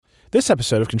This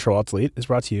episode of Control-Alt-Delete is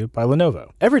brought to you by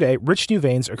Lenovo. Every day, rich new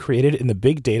veins are created in the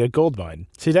big data gold mine.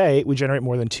 Today, we generate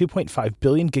more than 2.5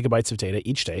 billion gigabytes of data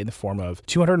each day in the form of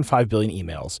 205 billion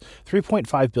emails,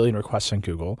 3.5 billion requests on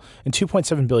Google, and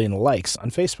 2.7 billion likes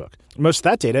on Facebook. Most of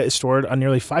that data is stored on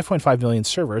nearly 5.5 million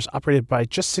servers operated by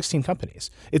just 16 companies.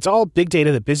 It's all big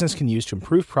data that business can use to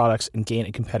improve products and gain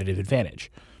a competitive advantage.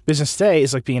 Business today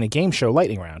is like being in a game show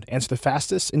lightning round. Answer the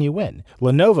fastest and you win.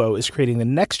 Lenovo is creating the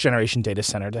next generation data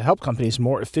center to help companies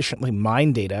more efficiently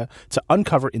mine data to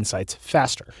uncover insights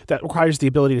faster. That requires the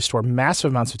ability to store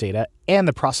massive amounts of data and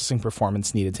the processing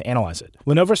performance needed to analyze it.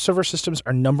 Lenovo server systems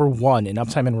are number one in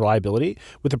uptime and reliability,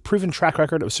 with a proven track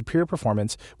record of superior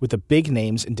performance with the big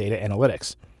names in data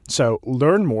analytics. So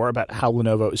learn more about how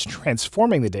Lenovo is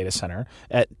transforming the data center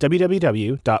at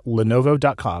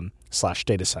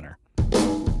www.lenovo.com/datacenter.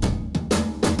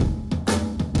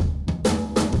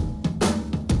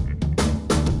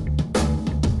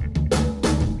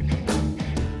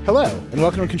 Hello, and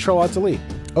welcome to Control-Alt-Delete,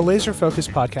 a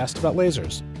laser-focused podcast about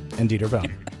lasers and Dieter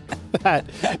Bohn. That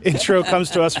intro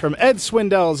comes to us from Ed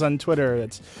Swindells on Twitter.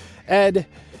 That's Ed,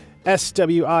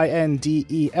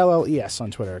 SWINDELLES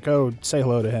on Twitter. Go say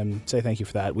hello to him. Say thank you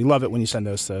for that. We love it when you send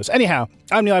us those. Anyhow,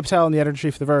 I'm Nilay Patel. I'm the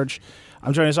editor-in-chief of The Verge.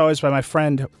 I'm joined, as always, by my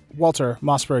friend Walter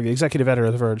Mossberg, the executive editor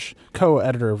of The Verge,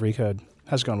 co-editor of Recode.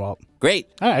 How's it going, Walt? Great.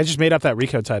 I just made up that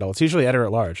Recode title. It's usually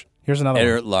editor-at-large. Here's another one.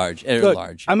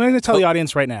 Editor-at-large. I'm going to tell the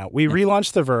audience right now. We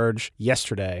relaunched The Verge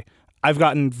yesterday. I've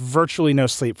gotten virtually no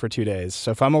sleep for 2 days.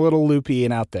 So if I'm a little loopy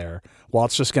and out there,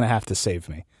 Walt's just going to have to save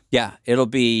me. Yeah, it'll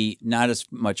be not as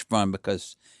much fun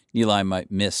because Nilay might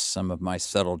miss some of my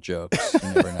subtle jokes. You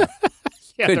never know.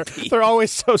 Yeah, they're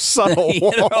always so subtle.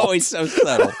 Yeah, they're always so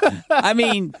subtle. I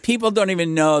mean, people don't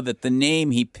even know that the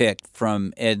name he picked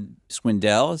from Ed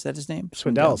Swindell, is that his name?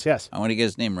 Swindells, yes. I want to get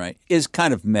his name right. Is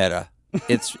kind of meta.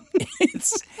 It's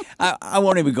I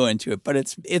won't even go into it, but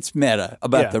it's meta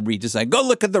about the redesign. Go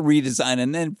look at the redesign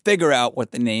and then figure out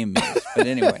what the name is. But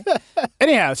anyway.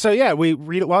 Anyhow, so yeah, we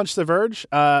relaunched The Verge.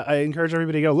 I encourage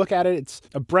everybody to go look at it. It's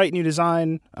a bright new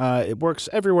design. It works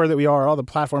everywhere that we are, all the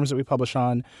platforms that we publish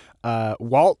on.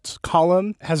 Walt's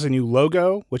column has a new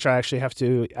logo, which I actually have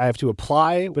to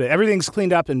apply, but everything's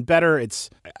cleaned up and better.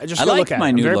 I like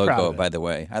my new logo, by the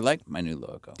way. I like my new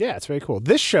logo. Yeah, it's very cool.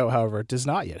 This show, however, does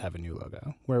not yet have a new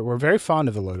logo. We're very fond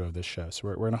of the logo of this show, so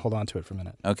we're going to hold on to it for a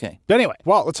minute. Okay. But anyway,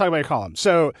 Walt, let's talk about your column.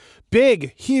 So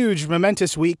big, huge,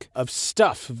 momentous week of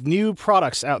stuff, of new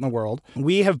products out in the world.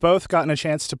 We have both gotten a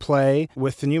chance to play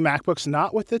with the new MacBooks,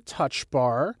 not with the Touch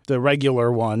Bar, the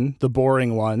regular one, the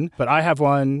boring one, but I have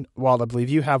one. Walt, I believe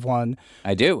you have one.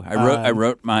 I do. I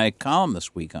wrote my column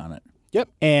this week on it. Yep.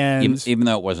 And even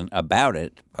though it wasn't about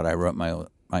it, but I wrote my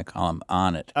column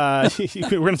on it. We're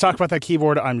going to talk about that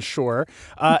keyboard, I'm sure.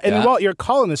 And Walt, your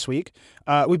column this week,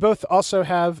 we both also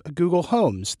have Google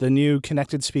Homes, the new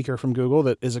connected speaker from Google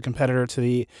that is a competitor to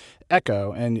the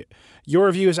Echo. And your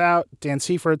review is out. Dan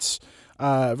Seifert's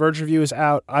Verge review is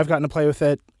out. I've gotten to play with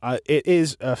it. It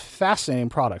is a fascinating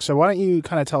product. So why don't you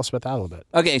kind of tell us about that a little bit?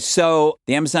 Okay, so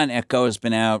the Amazon Echo has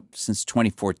been out since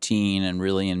 2014 and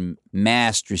really in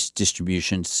mass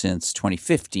distribution since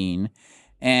 2015.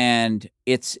 And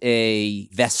it's a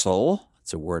vessel.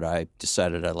 It's a word I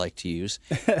decided I like to use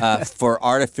for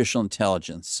artificial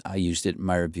intelligence. I used it in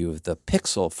my review of the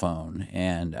Pixel phone,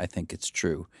 and I think it's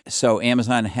true. So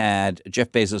Amazon had,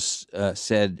 Jeff Bezos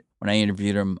said, when I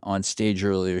interviewed him on stage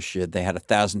earlier this year, they had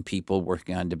 1,000 people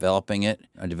working on developing it,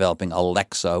 developing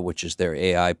Alexa, which is their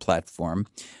AI platform.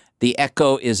 The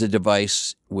Echo is a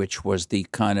device which was the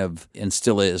kind of, and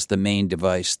still is, the main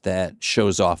device that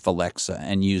shows off Alexa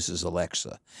and uses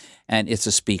Alexa. And it's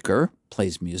a speaker,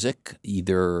 plays music,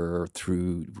 either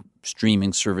through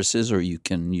streaming services or you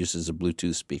can use it as a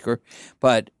Bluetooth speaker.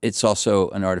 But it's also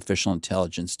an artificial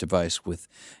intelligence device with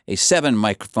a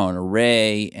 7-microphone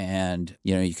array, and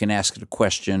you can ask it a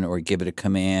question or give it a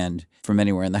command from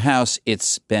anywhere in the house.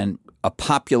 It's been a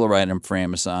popular item for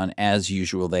Amazon. As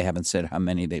usual, they haven't said how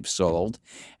many they've sold,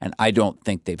 and I don't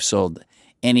think they've sold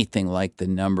anything like the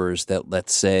numbers that,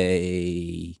 let's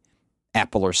say,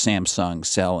 Apple or Samsung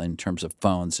sell in terms of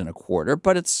phones in a quarter.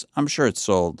 But I'm sure it's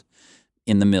sold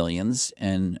in the millions,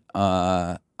 and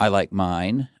I like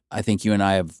mine. I think you and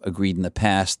I have agreed in the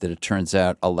past that it turns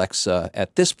out Alexa,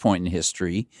 at this point in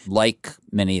history, like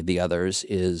many of the others,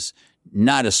 is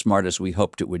not as smart as we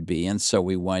hoped it would be, and so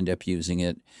we wind up using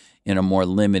it in a more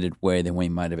limited way than we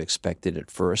might have expected at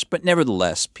first. But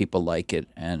nevertheless, people like it,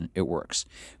 and it works.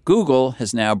 Google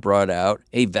has now brought out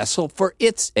a vessel for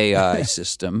its AI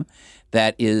system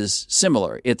that is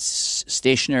similar. It's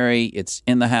stationary. It's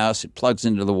in the house. It plugs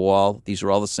into the wall. These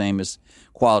are all the same as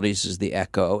qualities as the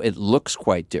Echo. It looks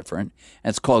quite different. And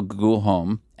it's called Google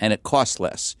Home, and it costs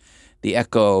less. The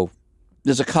Echo,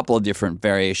 there's a couple of different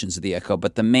variations of the Echo,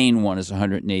 but the main one is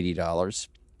 $180.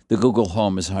 The Google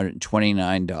Home is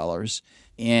 $129.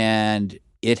 And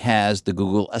it has the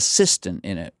Google Assistant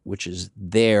in it, which is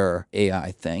their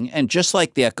AI thing. And just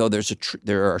like the Echo,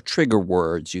 there are trigger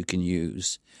words you can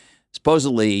use.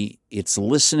 Supposedly, it's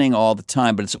listening all the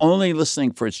time, but it's only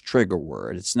listening for its trigger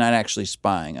word. It's not actually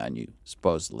spying on you,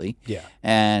 supposedly. Yeah.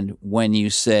 And when you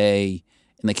say,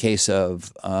 in the case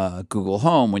of Google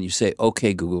Home, when you say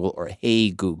 "Okay Google" or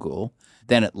 "Hey Google,"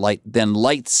 then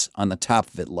lights on the top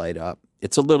of it light up.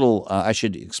 It's a little. I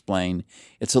should explain.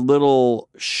 It's a little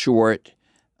short,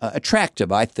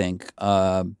 attractive, I think.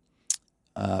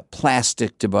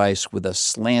 Plastic device with a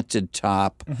slanted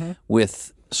top,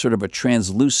 with sort of a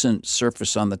translucent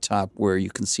surface on the top where you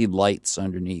can see lights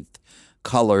underneath,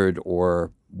 colored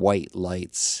or white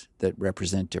lights that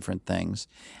represent different things.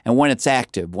 And when it's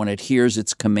active, when it hears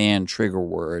its command trigger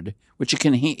word, which you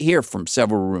can hear from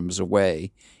several rooms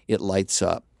away, it lights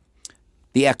up.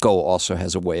 The Echo also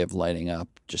has a way of lighting up,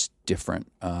 just different.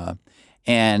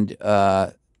 And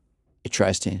it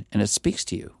tries to, and it speaks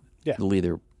to you. Yeah. It'll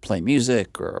either play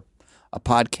music or a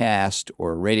podcast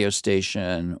or a radio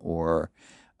station, or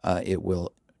it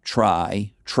will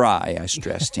try, I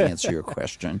stress, to answer your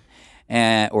question.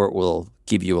 Or it will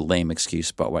give you a lame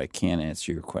excuse about why it can't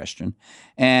answer your question.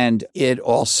 And it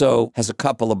also has a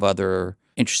couple of other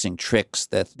interesting tricks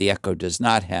that the Echo does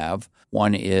not have.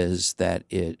 One is that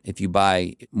if you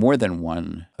buy more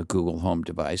than a Google Home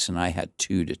device, and I had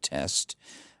 2 to test,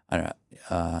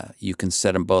 you can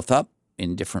set them both up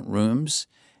in different rooms,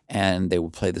 and they will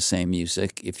play the same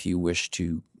music. If you wish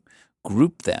to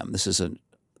group them, this is a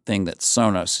thing that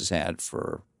Sonos has had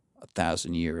for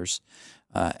 1,000 years,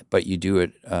 but you do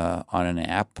it on an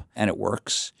app, and it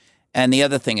works. And the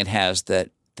other thing it has that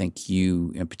I think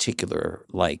you in particular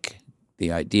like,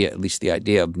 the idea, at least the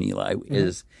idea of Nilay,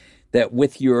 is that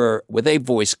with a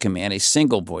voice command, a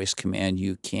single voice command,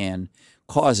 you can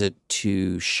cause it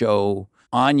to show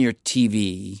on your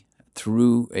TV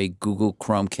through a Google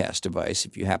Chromecast device,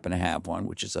 if you happen to have one,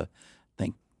 which is I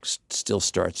think still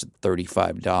starts at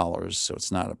 $35, so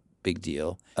it's not a big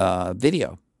deal,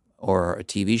 video or a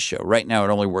TV show. Right now it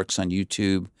only works on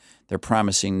YouTube. They're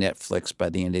promising Netflix by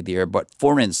the end of the year. But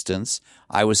for instance,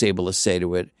 I was able to say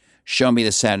to it, show me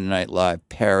the Saturday Night Live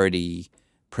parody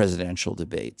presidential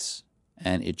debates,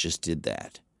 and it just did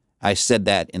that. I said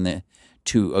that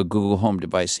to a Google Home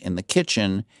device in the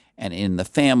kitchen and in the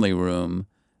family room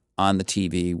on the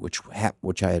TV,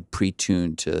 which I had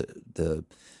pre-tuned to the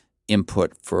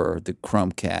input for the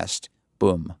Chromecast.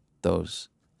 Boom, those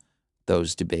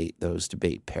debate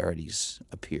parodies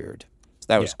appeared. So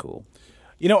that was cool.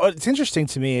 You know, what's interesting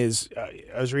to me is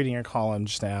I was reading your column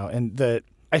just now, and that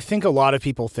I think a lot of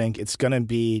people think it's going to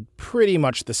be pretty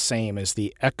much the same as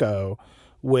the Echo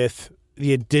with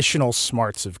the additional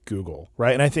smarts of Google,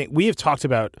 right? And I think we have talked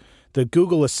about the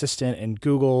Google Assistant and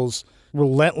Google's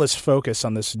relentless focus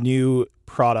on this new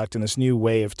product and this new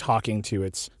way of talking to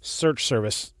its search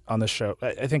service on the show,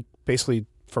 I think basically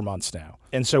for months now.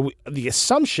 And so the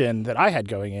assumption that I had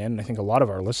going in, and I think a lot of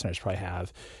our listeners probably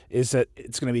have, is that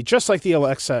it's going to be just like the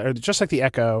Alexa or just like the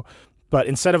Echo, but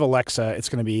instead of Alexa, it's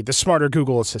going to be the smarter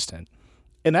Google Assistant.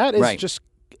 And that is just,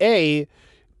 the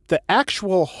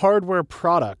actual hardware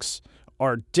products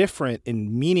are different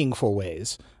in meaningful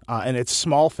ways, and it's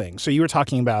small things. So you were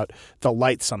talking about the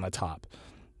lights on the top.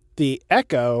 The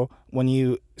Echo, when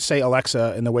you say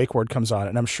Alexa and the wake word comes on,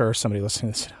 and I'm sure somebody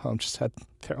listening to this at home just had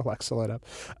their Alexa light up,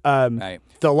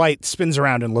 the light spins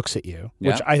around and looks at you,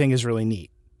 which I think is really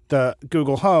neat. The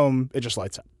Google Home, it just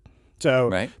lights up.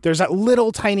 So there's that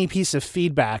little tiny piece of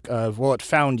feedback of, well, it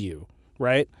found you,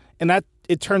 right? And that,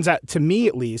 it turns out, to me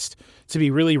at least, to be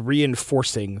really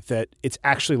reinforcing that it's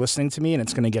actually listening to me and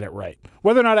it's going to get it right.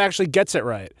 Whether or not it actually gets it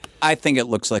right. I think it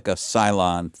looks like a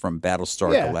Cylon from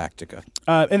Battlestar Galactica.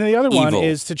 And then the other one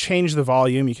is to change the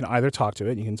volume. You can either talk to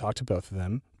it, you can talk to both of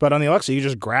them. But on the Alexa, you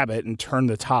just grab it and turn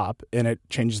the top and it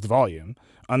changes the volume.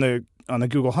 On the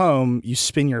Google Home, you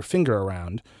spin your finger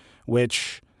around,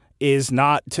 which is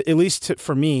not, at least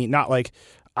for me, not like,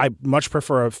 I much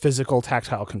prefer a physical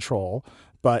tactile control,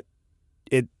 but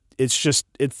it's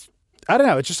I don't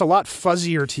know, it's just a lot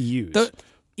fuzzier to use.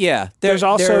 There's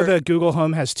also the Google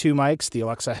Home has 2 mics, the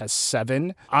Alexa has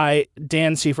 7.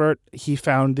 Dan Seifert, he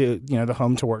found the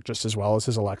Home to work just as well as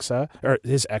his Alexa, or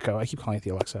his Echo. I keep calling it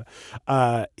the Alexa.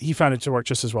 He found it to work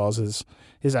just as well as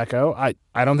his Echo.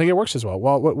 I don't think it works as well.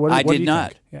 Well, what do you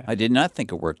think? Yeah. I did not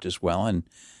think it worked as well, and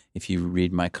If you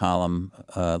read my column,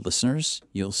 listeners,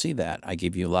 you'll see that. I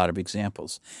give you a lot of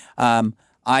examples.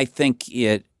 I think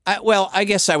I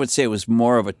guess I would say it was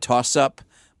more of a toss-up,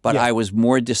 but I was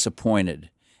more disappointed.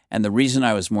 And the reason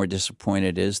I was more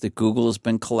disappointed is that Google has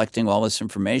been collecting all this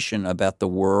information about the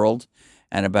world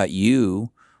and about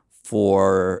you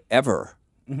forever.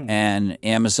 Mm-hmm. And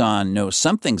Amazon knows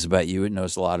some things about you. It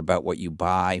knows a lot about what you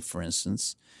buy, for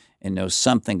instance. It knows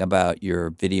something about your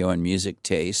video and music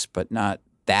tastes, but not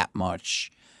that much.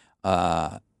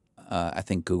 I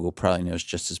think Google probably knows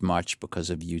just as much because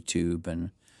of YouTube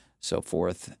and so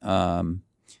forth,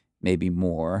 maybe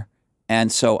more.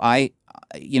 And so I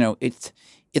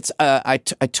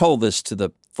told this to the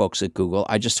folks at Google.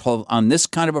 I just hold on this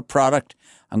kind of a product.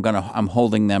 I'm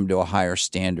holding them to a higher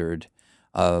standard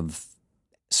of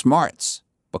smarts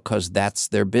because that's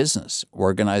their business,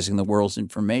 organizing the world's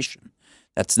information.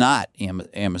 That's not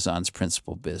Amazon's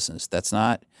principal business. That's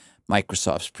not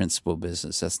Microsoft's principal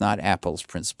business. That's not Apple's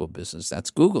principal business. That's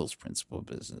Google's principal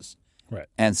business. Right.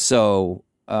 And so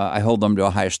I hold them to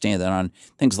a higher standard. On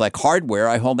things like hardware,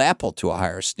 I hold Apple to a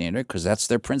higher standard because that's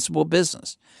their principal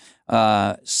business.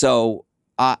 So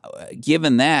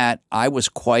given that, I was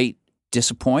quite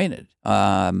disappointed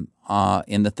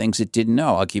in the things it didn't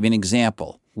know. I'll give you an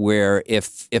example where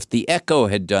if the Echo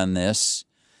had gotten this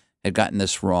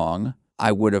wrong,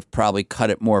 I would have probably cut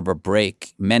it more of a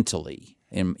break mentally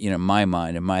in my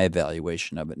mind, in my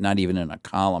evaluation of it, not even in a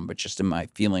column, but just in my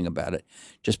feeling about it,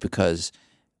 just because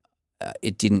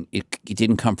it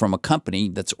didn't come from a company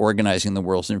that's organizing the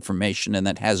world's information and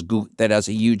that has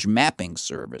a huge mapping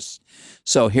service.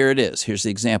 So here it is. Here's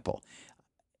the example.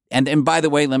 And by the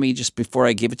way, let me just, before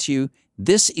I give it to you,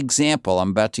 this example I'm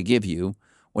about to give you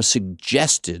was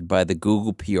suggested by the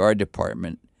Google PR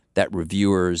department that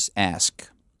reviewers ask.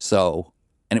 So,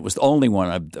 and it was the only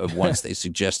one of ones they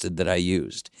suggested that I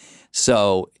used.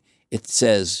 So it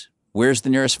says, where's the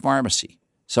nearest pharmacy?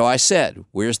 So I said,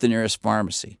 where's the nearest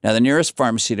pharmacy? Now, the nearest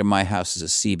pharmacy to my house is a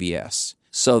CVS.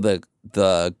 So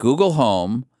the Google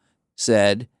Home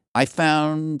said, I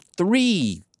found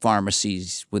 3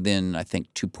 pharmacies within, I think,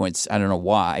 I don't know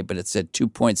why, but it said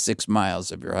 2.6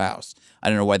 miles of your house. I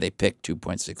don't know why they picked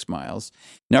 2.6 miles.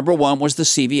 Number 1 was the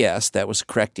CVS. That was the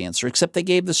correct answer, except they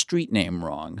gave the street name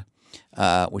wrong,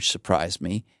 which surprised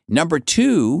me. Number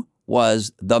 2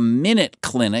 was the Minute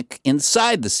Clinic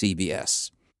inside the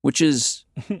CVS, which is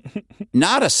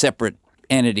not a separate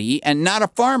entity and not a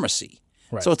pharmacy.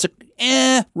 Right. So it's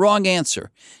a wrong answer.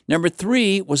 Number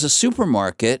 3 was a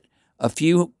supermarket a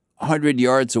few 100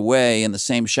 yards away in the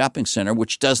same shopping center,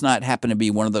 which does not happen to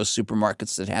be one of those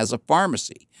supermarkets that has a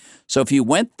pharmacy. So if you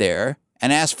went there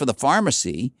and asked for the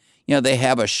pharmacy, they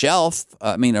have a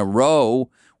row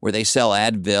where they sell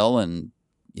Advil and,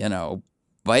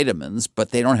 vitamins, but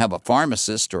they don't have a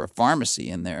pharmacist or a pharmacy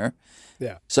in there.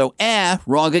 Yeah. So,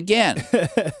 wrong again.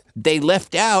 They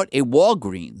left out a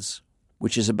Walgreens,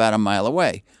 which is about a mile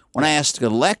away. When I asked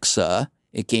Alexa,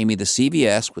 it gave me the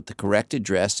CVS with the correct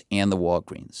address and the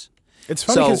Walgreens. It's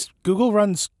funny because Google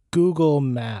runs Google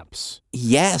Maps.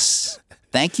 Yes.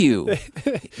 Thank you.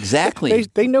 Exactly.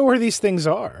 They know where these things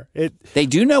are. They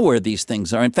do know where these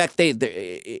things are. In fact,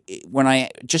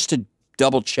 just to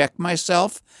double check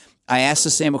myself, I asked the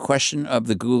same question of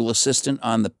the Google Assistant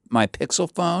on my Pixel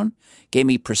phone, gave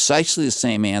me precisely the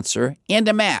same answer and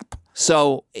a map.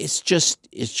 So it's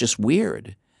just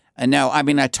weird. And now,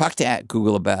 I talked to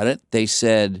Google about it. They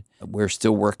said, we're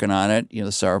still working on it.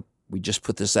 We just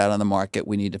put this out on the market.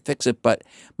 We need to fix it. But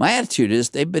my attitude is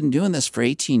they've been doing this for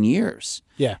 18 years.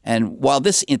 Yeah. And while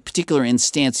this in particular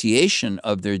instantiation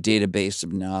of their database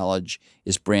of knowledge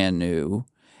is brand new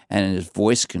and is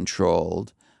voice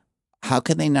controlled, how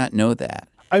can they not know that?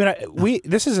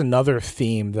 This is another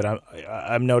theme that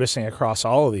I'm noticing across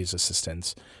all of these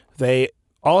assistants. They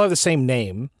all have the same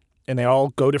name and they all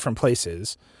go different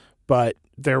places, but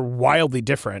they're wildly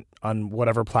different on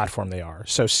whatever platform they are.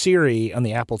 So Siri on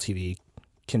the Apple TV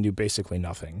can do basically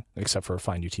nothing except for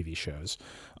find you TV shows.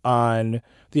 On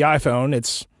the iPhone,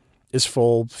 it's as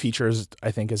full features,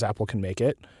 I think, as Apple can make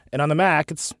it. And on the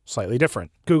Mac, it's slightly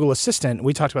different. Google Assistant,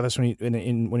 we talked about this when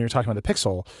you were talking about the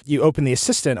Pixel. You open the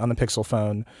Assistant on the Pixel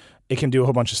phone, it can do a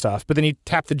whole bunch of stuff. But then you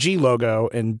tap the G logo,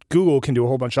 and Google can do a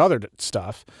whole bunch of other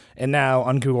stuff. And now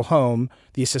on Google Home,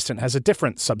 the Assistant has a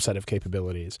different subset of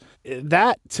capabilities.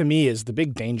 That, to me, is the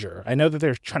big danger. I know that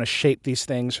they're trying to shape these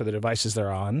things for the devices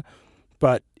they're on.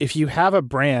 But if you have a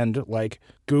brand like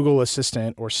Google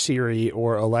Assistant or Siri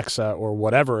or Alexa or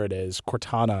whatever it is,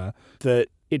 Cortana, that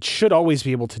it should always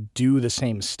be able to do the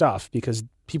same stuff because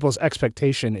people's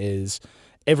expectation is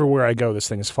everywhere I go, this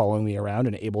thing is following me around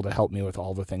and able to help me with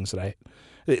all the things that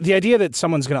the idea that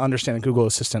someone's going to understand the Google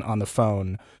Assistant on the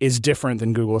phone is different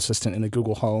than Google Assistant in the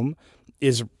Google Home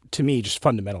is, to me, just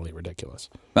fundamentally ridiculous.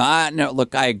 No,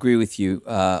 look, I agree with you.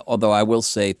 Although I will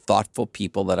say thoughtful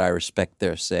people that I respect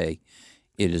there say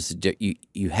it is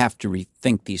you have to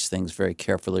rethink these things very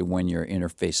carefully when your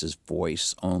interface is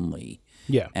voice only.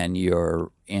 Yeah. And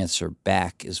your answer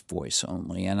back is voice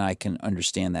only. And I can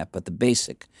understand that. But the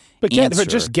basic answer, but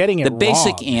just getting it the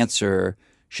basic wrong. answer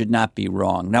should not be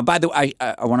wrong. Now, by the way,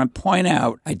 I want to point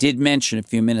out, I did mention a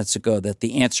few minutes ago that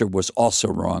the answer was also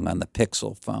wrong on the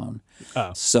Pixel phone.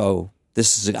 Oh. So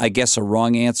this is, I guess, a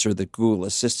wrong answer that Google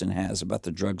Assistant has about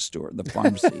the drugstore, the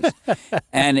pharmacies.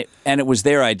 and it was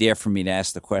their idea for me to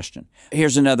ask the question.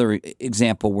 Here's another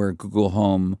example where Google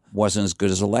Home wasn't as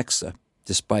good as Alexa,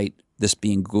 despite this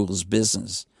being Google's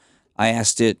business. I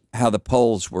asked it how the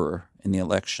polls were in the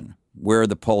election. Where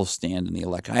the polls stand in the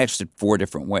election. I asked it 4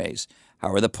 different ways.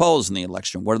 How are the polls in the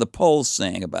election? What are the polls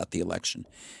saying about the election?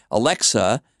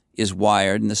 Alexa is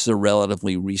wired, and this is a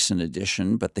relatively recent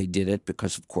addition, but they did it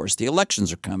because, of course, the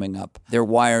elections are coming up. They're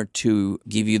wired to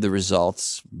give you the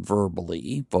results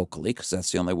vocally, because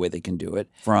that's the only way they can do it,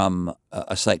 from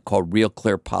a site called Real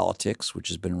Clear Politics, which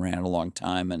has been around a long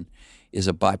time and is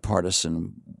a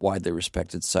bipartisan, widely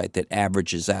respected site that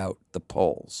averages out the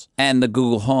polls. And the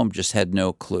Google Home just had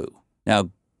no clue.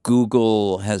 Now,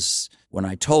 Google has, when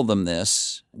I told them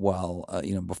this,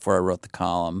 before I wrote the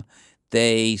column,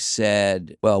 they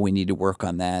said, well, we need to work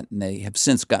on that. And they have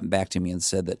since gotten back to me and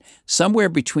said that somewhere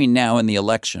between now and the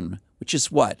election, which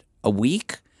is what, a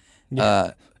week?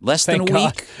 Yeah. Less than a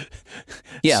week?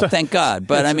 Yeah, So, thank God.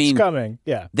 But I mean, it's coming.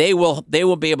 Yeah. they will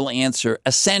be able to answer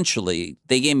essentially.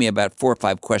 They gave me about 4 or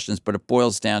 5 questions, but it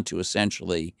boils down to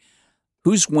essentially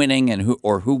who's winning and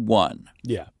who won.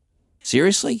 Yeah.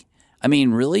 Seriously? I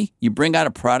mean, really? You bring out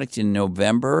a product in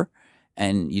November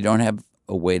and you don't have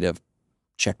a way to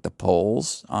check the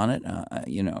polls on it?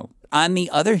 On the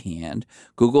other hand,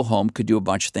 Google Home could do a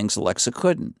bunch of things Alexa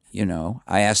couldn't.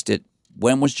 I asked it,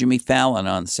 when was Jimmy Fallon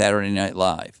on Saturday Night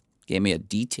Live? Gave me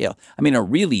a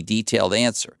really detailed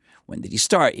answer. When did he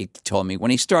start? It told me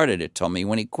when he started. It told me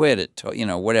when he quit. It told,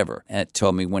 whatever. And it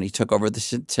told me when he took over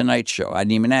the Tonight Show. I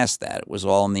didn't even ask that. It was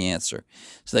all in the answer.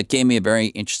 So that gave me a very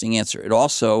interesting answer. It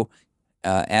also,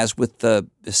 as with the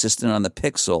assistant on the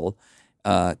Pixel,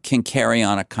 can carry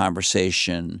on a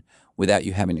conversation without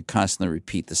you having to constantly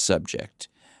repeat the subject.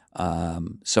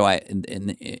 So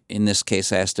in this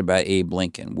case, I asked about Abe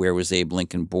Lincoln. Where was Abe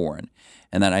Lincoln born?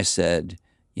 And then I said,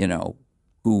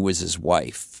 who was his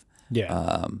wife?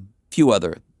 Yeah. Few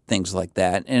other things like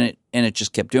that. And it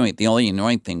just kept doing it. The only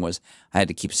annoying thing was I had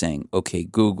to keep saying, okay,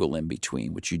 Google in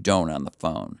between, which you don't on the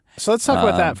phone. So let's talk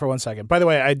about that for 1 second. By the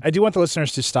way, I do want the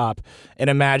listeners to stop and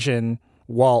imagine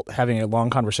Walt having a long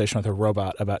conversation with a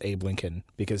robot about Abe Lincoln,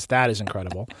 because that is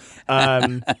incredible.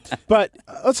 But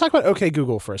let's talk about OK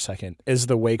Google for a second, is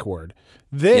the wake word.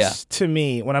 This, to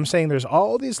me, when I'm saying there's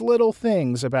all these little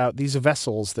things about these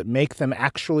vessels that make them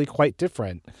actually quite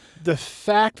different, the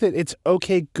fact that it's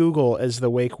OK Google as the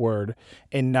wake word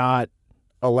and not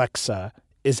Alexa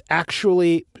is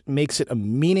actually makes it a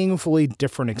meaningfully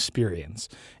different experience.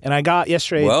 And I got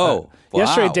yesterday,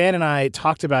 yesterday Dan and I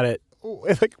talked about it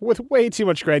with way too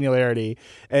much granularity.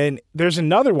 And there's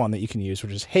another one that you can use,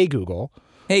 which is Hey Google.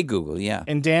 Hey Google, yeah.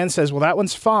 And Dan says, well, that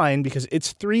one's fine because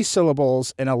it's 3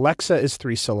 syllables and Alexa is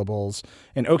 3 syllables.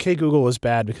 And OK Google is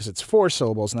bad because it's 4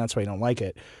 syllables and that's why you don't like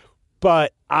it.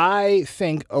 But I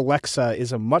think Alexa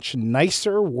is a much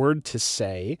nicer word to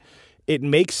say. It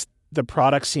makes the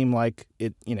product seem like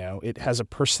it has a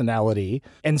personality.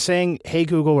 And saying Hey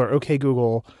Google or OK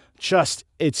Google, it's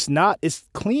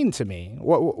clean to me.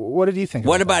 What did you think?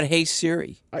 What about Hey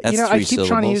Siri? That's I keep 3 syllables.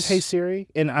 trying to use Hey Siri,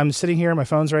 and I'm sitting here, my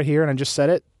phone's right here, and I just said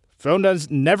it. Phone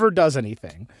never does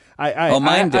anything.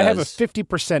 Mine does. I have a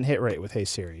 50% hit rate with Hey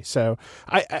Siri, so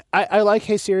I like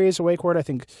Hey Siri as a wake word. I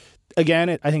think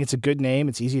it's a good name.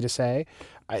 It's easy to say.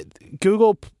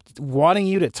 Google wanting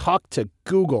you to talk to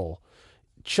Google,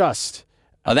 that's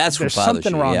what there's bothers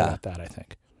something you, wrong yeah. about that. I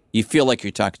think You feel like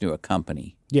you're talking to a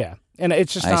company. Yeah. And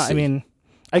it's just I not, see. I mean,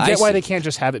 I get why see. they can't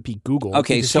just have it be Google.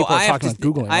 Okay, because so people are I have talking to,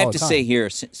 about Googling I have all to the time. say here,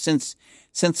 since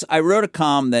I wrote a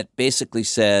column that basically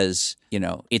says,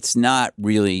 it's not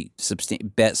really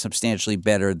substantially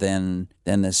better than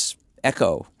this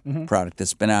Echo product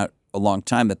that's been out a long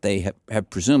time that they have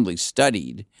presumably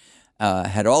studied,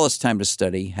 had all this time to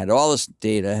study, had all this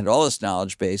data, had all this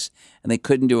knowledge base, and they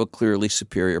couldn't do a clearly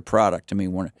superior product. I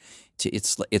mean,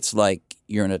 it's like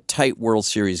you're in a tight World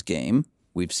Series game.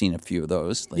 We've seen a few of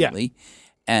those lately. Yeah.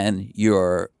 And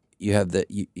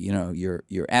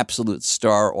your absolute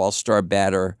star, all-star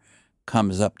batter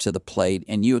comes up to the plate,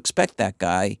 and you expect that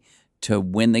guy to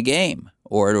win the game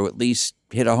or to at least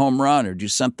hit a home run or do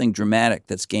something dramatic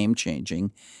that's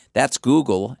game-changing. That's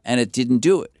Google, and it didn't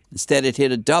do it. Instead, it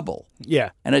hit a double. Yeah.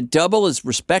 And a double is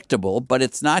respectable, but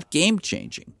it's not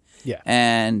game-changing. Yeah.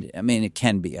 And, I mean, it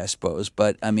can be, I suppose,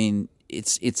 but, I mean,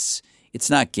 it's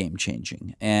not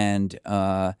game-changing. And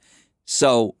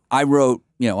so I wrote,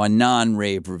 a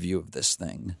non-rave review of this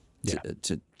thing,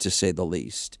 to say the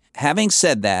least. Having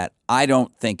said that, I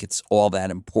don't think it's all that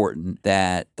important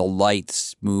that the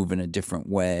lights move in a different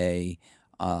way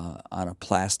on a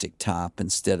plastic top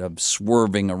instead of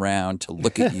swerving around to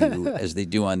look at you as they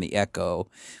do on the Echo,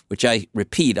 which I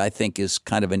think is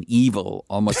kind of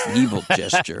almost an evil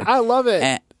gesture. I love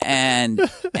it. And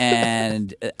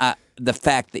the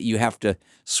fact that you have to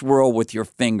swirl with your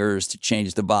fingers to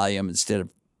change the volume instead of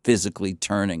physically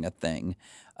turning a thing,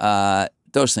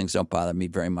 those things don't bother me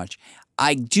very much.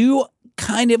 I do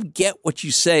kind of get what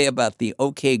you say about the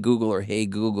OK Google or Hey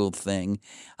Google thing.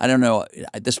 I don't know.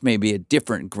 This may be a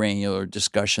different granular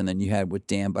discussion than you had with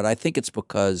Dan, but I think it's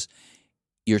because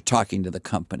you're talking to the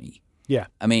company. Yeah.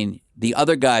 I mean, the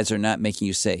other guys are not making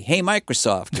you say, hey,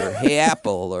 Microsoft or hey,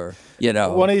 Apple or,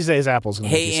 One of these days, Apple's going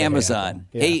to hey, Amazon,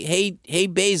 hey,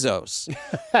 Bezos.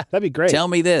 That'd be great. Tell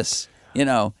me this,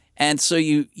 And so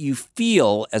you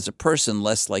feel as a person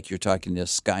less like you're talking to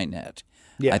Skynet.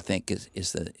 Yeah. I think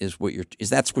that's what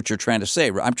you're trying to say.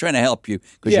 I'm trying to help you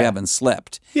because you haven't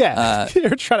slept. Yeah,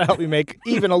 you're trying to help me make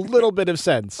even a little bit of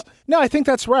sense. No, I think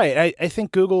that's right. I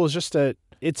think Google is just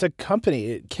it's a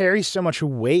company. It carries so much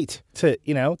weight to,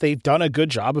 they've done a good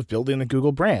job of building the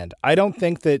Google brand. I don't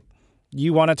think that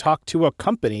you want to talk to a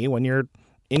company when you're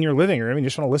in your living room and you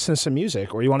just want to listen to some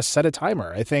music or you want to set a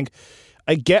timer.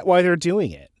 I get why they're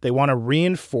doing it. They want to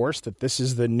reinforce that this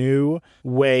is the new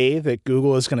way that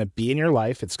Google is going to be in your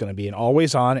life. It's going to be an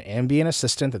always-on ambient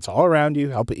assistant that's all around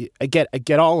you. I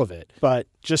get all of it. But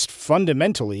just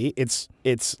fundamentally, it's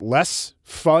less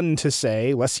fun to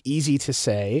say, less easy to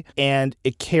say, and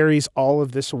it carries all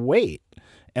of this weight.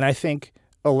 And I think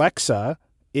Alexa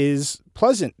is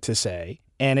pleasant to say,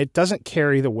 and it doesn't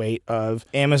carry the weight of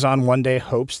Amazon one day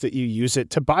hopes that you use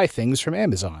it to buy things from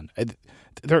Amazon.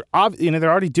 They're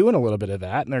already doing a little bit of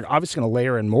that, and they're obviously going to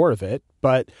layer in more of it.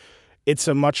 But it's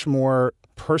a much more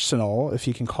personal, if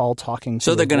you can call talking to.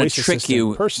 So they're going to trick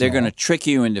you. Personal. They're going to trick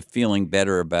you into feeling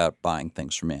better about buying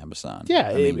things from Amazon. Yeah,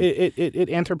 it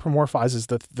anthropomorphizes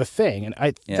the thing,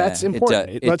 and that's important.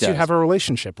 It lets you have a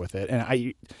relationship with it,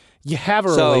 and you have a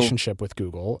relationship with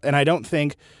Google, and I don't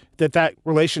think that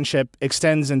relationship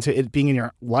extends into it being in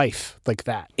your life like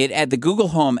that. The Google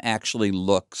Home actually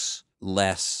looks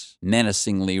less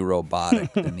menacingly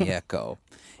robotic than the Echo.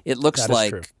 It looks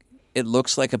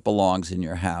like it belongs in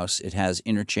your house. It has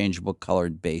interchangeable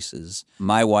colored bases.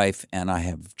 My wife and I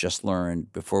have just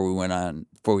learned before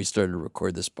we started to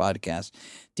record this podcast,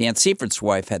 Dan Seifert's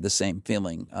wife had the same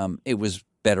feeling. It was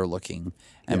better looking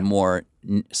and more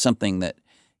something that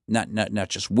not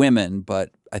just women,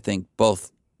 but I think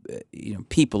both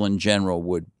people in general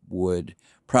would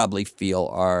probably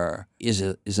feel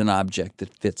is an object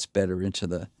that fits better into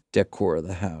the decor of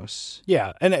the house.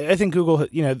 Yeah, and I think Google,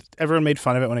 everyone made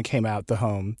fun of it when it came out, the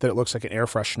Home, that it looks like an air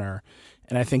freshener.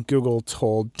 And I think Google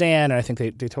told Dan, and I think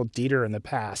they told Dieter in the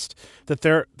past, that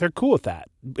they're cool with that.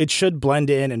 It should blend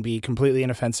in and be completely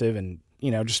inoffensive and,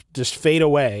 just fade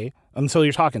away until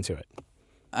you're talking to it.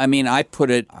 I mean, I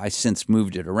since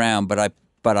moved it around, but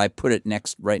I put it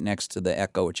right next to the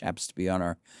Echo, which happens to be on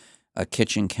our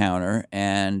kitchen counter.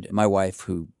 And my wife,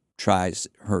 who tries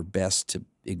her best to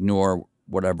ignore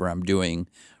whatever I'm doing,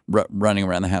 running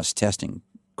around the house testing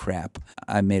crap,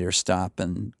 I made her stop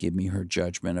and give me her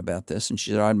judgment about this. And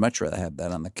she said, I'd much rather have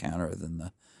that on the counter than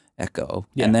the Echo.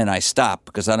 Yeah. And then I stopped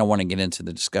because I don't want to get into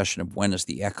the discussion of when is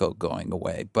the Echo going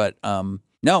away. But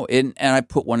no, and I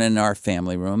put one in our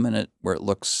family room where it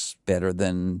looks better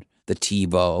than the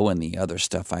TiVo and the other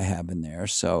stuff I have in there.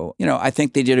 So, I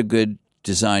think they did a good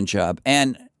design job.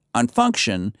 And on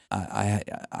function,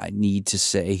 I need to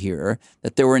say here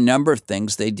that there were a number of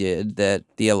things they did that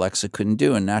the Alexa couldn't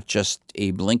do, and not just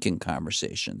Abe Lincoln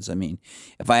conversations. I mean,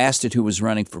 if I asked it who was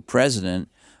running for president,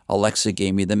 Alexa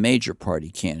gave me the major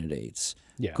party candidates.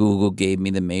 Yeah. Google gave me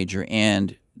the major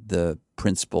and the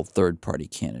principal third-party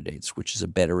candidates, which is a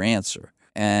better answer.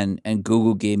 And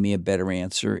Google gave me a better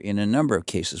answer in a number of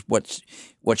cases. What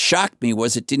shocked me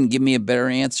was it didn't give me a better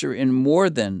answer in more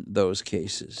than those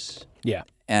cases. Yeah.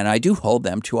 And I do hold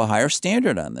them to a higher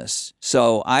standard on this.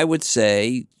 So I would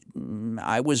say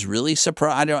I was really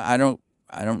surprised. I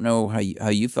don't know how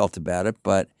you felt about it,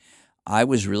 but I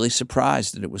was really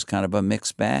surprised that it was kind of a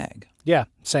mixed bag. Yeah,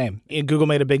 same. And Google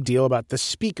made a big deal about the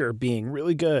speaker being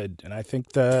really good, and I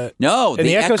think the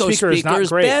Echo speaker is not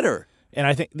great. Better. And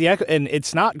I think the Echo, and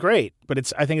it's not great,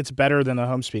 but I think it's better than the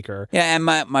home speaker. Yeah, and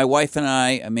my wife and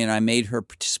I made her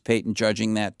participate in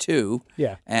judging that too.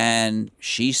 Yeah. And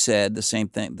she said the same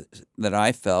thing that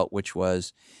I felt, which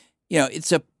was,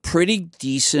 it's a pretty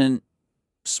decent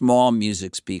small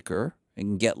music speaker. It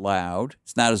can get loud.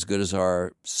 It's not as good as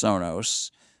our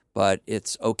Sonos, but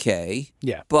it's okay.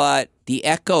 Yeah. But the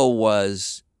Echo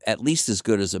was at least as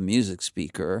good as a music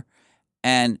speaker,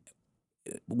 and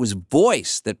it was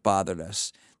voice that bothered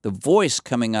us. The voice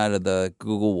coming out of the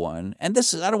Google one, and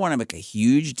I don't want to make a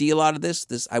huge deal out of this.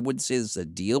 I wouldn't say this is a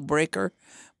deal breaker,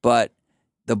 but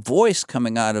the voice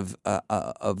coming out of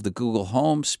the Google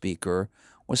Home speaker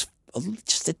was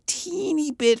just a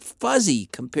teeny bit fuzzy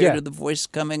compared to the voice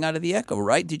coming out of the Echo,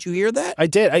 right? Did you hear that? I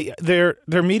did. They're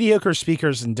mediocre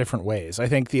speakers in different ways. I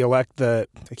think I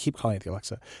keep calling it the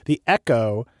Alexa. The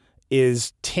Echo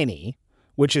is tinny,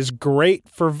 which is great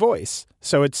for voice.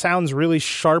 So it sounds really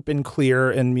sharp and clear,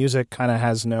 and music kind of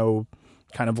has no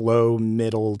kind of low,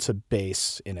 middle to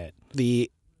bass in it.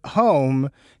 The Home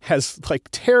has like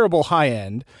terrible high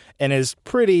end and is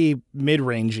pretty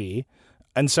mid-rangey.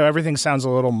 And so everything sounds a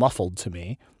little muffled to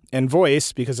me. And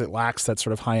voice, because it lacks that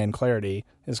sort of high-end clarity,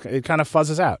 it kind of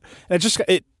fuzzes out.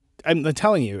 And I'm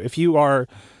telling you, if you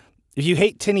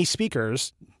hate tinny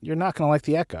speakers, you're not going to like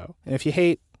the Echo. And if you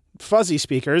hate fuzzy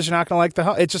speakers, you're not going to like the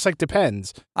Home. It just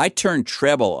depends. I turn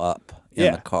treble up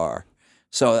in the car.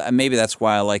 So maybe that's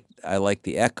why I like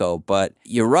the Echo. But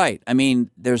you're right. I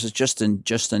mean, there's just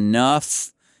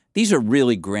enough. These are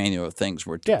really granular things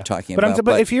we're talking about.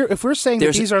 But if we're saying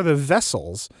that these are the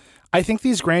vessels, I think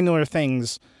these granular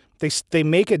things they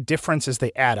make a difference as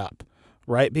they add up,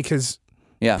 right? Because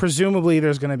presumably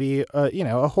there's going to be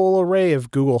a whole array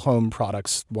of Google Home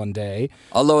products one day.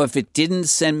 Although if it didn't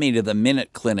send me to the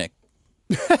Minute Clinic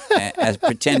as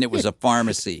pretend it was a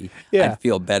pharmacy, I'd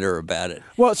feel better about it.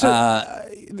 Well, so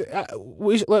I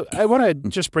want to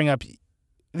just bring up.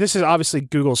 This is obviously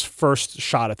Google's first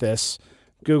shot at this.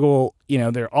 Google,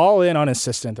 they're all in on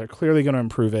Assistant. They're clearly going to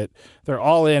improve it. They're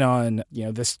all in on,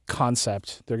 this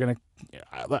concept. They're going to,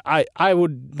 I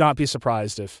would not be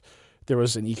surprised if there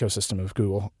was an ecosystem of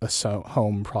Google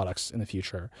Home products in the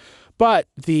future. But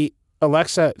the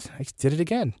Alexa, I did it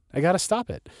again. I got to stop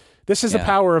it. This is the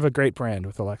power of a great brand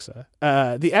with Alexa.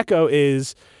 The Echo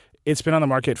it's been on the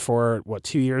market for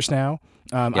 2 years now.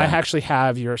 I actually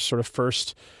have your sort of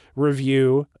first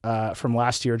review from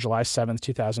last year, July 7th,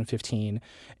 2015.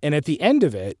 And at the end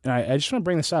of it, and I just want to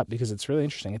bring this up because it's really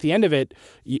interesting. At the end of it,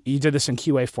 you did this in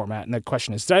QA format. And the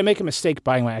question is, did I make a mistake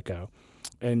buying my Echo?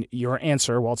 And your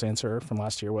answer, Walt's answer from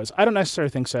last year was, I don't necessarily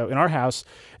think so. In our house,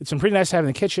 it's been pretty nice to have in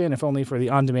the kitchen, if only for the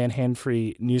on-demand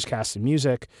hand-free newscasts and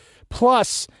music.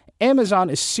 Plus, Amazon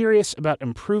is serious about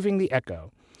improving the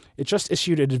Echo. It just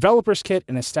issued a developer's kit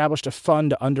and established a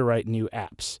fund to underwrite new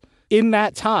apps. In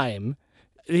that time,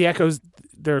 the Echoes,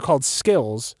 they're called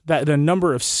skills, that the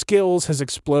number of skills has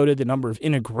exploded. The number of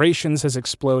integrations has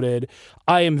exploded.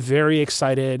 I am very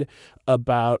excited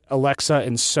about Alexa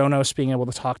and Sonos being able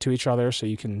to talk to each other. So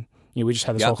you can, we just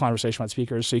had this whole conversation about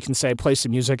speakers. So you can say, play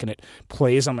some music, and it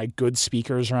plays on my good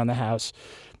speakers around the house.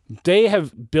 They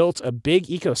have built a big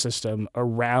ecosystem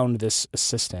around this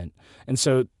assistant. And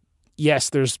so, yes,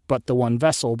 there's but the one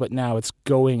vessel, but now it's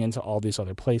going into all these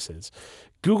other places.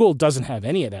 Google doesn't have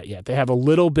any of that yet. They have a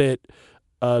little bit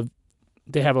of,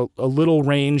 they have a little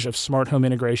range of smart home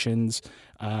integrations.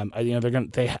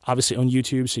 They obviously own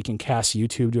YouTube, so you can cast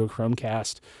YouTube to a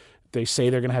Chromecast. They say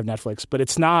they're going to have Netflix, but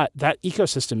it's not, that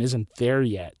ecosystem isn't there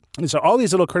yet. And so all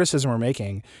these little criticism we're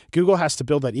making, Google has to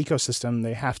build that ecosystem.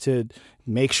 They have to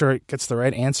make sure it gets the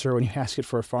right answer when you ask it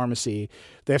for a pharmacy.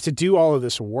 They have to do all of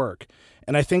this work.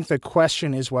 And I think the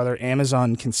question is whether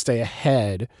Amazon can stay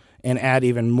ahead and add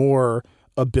even more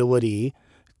ability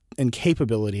and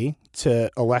capability to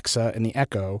Alexa and the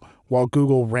Echo while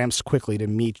Google ramps quickly to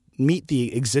meet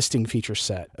the existing feature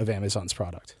set of Amazon's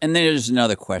product. And then there's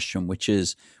another question, which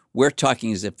is, we're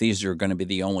talking as if these are going to be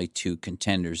the only two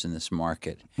contenders in this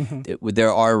market. Mm-hmm.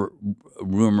 There are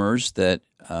rumors that,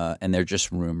 and they're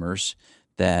just rumors,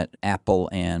 that Apple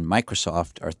and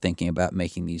Microsoft are thinking about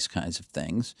making these kinds of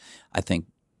things. I think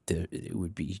it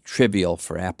would be trivial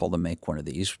for Apple to make one of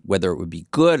these. Whether it would be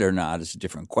good or not is a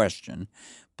different question,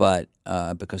 but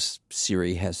because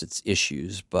Siri has its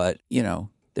issues. But,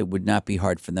 it would not be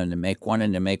hard for them to make one,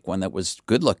 and to make one that was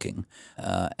good looking.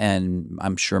 And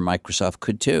I'm sure Microsoft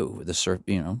could too. The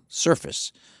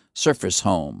Surface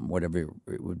Home, whatever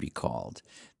it would be called,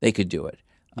 they could do it.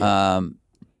 Yeah.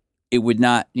 it would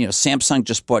not, Samsung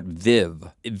just bought Viv.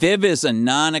 Viv is a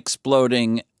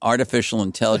non-exploding artificial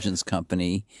intelligence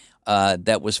company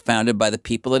that was founded by the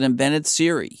people that invented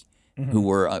Siri,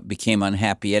 who became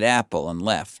unhappy at Apple and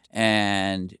left.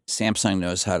 And Samsung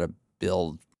knows how to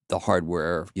build the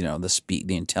hardware, the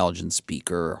intelligent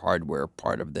speaker hardware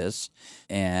part of this.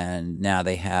 And now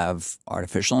they have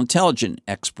artificial intelligence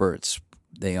experts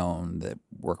they own that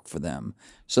work for them.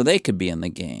 So they could be in the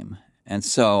game. And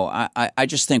so I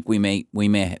just think we may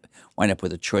wind up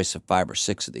with a choice of 5 or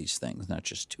 6 of these things, not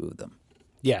just 2 of them.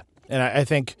 Yeah. And I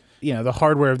think, the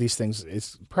hardware of these things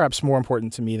is perhaps more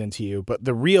important to me than to you, but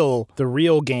the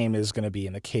real game is going to be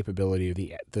in the capability of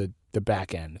the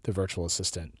back end, the virtual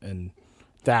assistant. And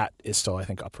that is still, I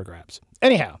think, up for grabs.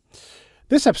 Anyhow,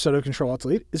 this episode of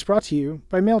Control-Alt-Delete is brought to you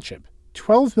by MailChimp.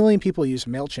 12 million people use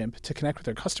MailChimp to connect with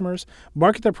their customers,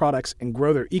 market their products, and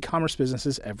grow their e-commerce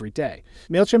businesses every day.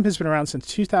 MailChimp has been around since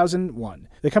 2001.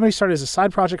 The company started as a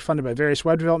side project funded by various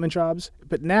web development jobs,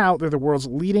 but now they're the world's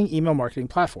leading email marketing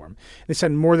platform. They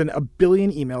send more than 1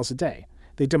 billion emails a day.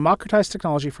 They democratize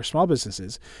technology for small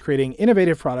businesses, creating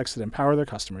innovative products that empower their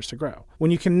customers to grow. When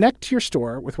you connect to your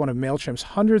store with one of MailChimp's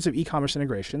hundreds of e-commerce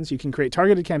integrations, you can create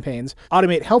targeted campaigns,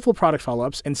 automate helpful product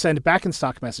follow-ups, and send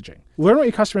back-in-stock messaging. Learn what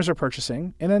your customers are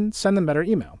purchasing, and then send them better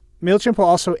email. MailChimp will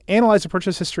also analyze the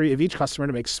purchase history of each customer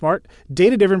to make smart,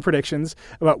 data-driven predictions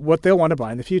about what they'll want to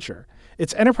buy in the future.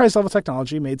 It's enterprise-level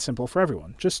technology made simple for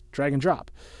everyone. Just drag and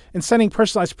drop. And sending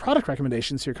personalized product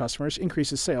recommendations to your customers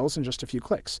increases sales in just a few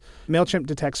clicks. MailChimp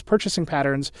detects purchasing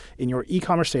patterns in your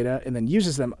e-commerce data and then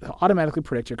uses them to automatically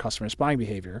predict your customers' buying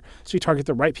behavior so you target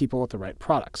the right people with the right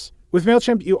products. With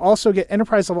MailChimp, you also get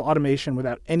enterprise-level automation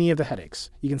without any of the headaches.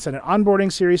 You can send an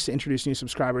onboarding series to introduce new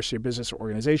subscribers to your business or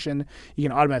organization. You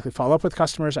can automatically follow up with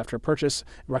customers after a purchase,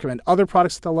 recommend other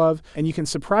products that they'll love, and you can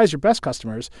surprise your best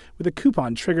customers with a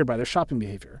coupon triggered by their shopping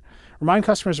behavior. Remind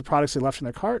customers of products they left in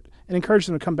their cart and encourage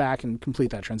them to come back and complete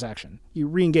that transaction. You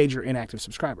re-engage your inactive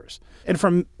subscribers. And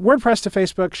from WordPress to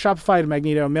Facebook, Shopify to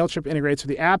Magneto, MailChimp integrates with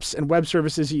the apps and web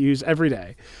services you use every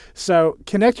day. So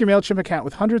connect your MailChimp account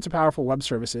with hundreds of powerful web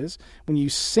services. When you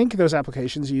sync those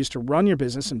applications you use to run your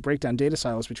business and break down data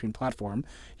silos between platforms,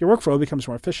 your workflow becomes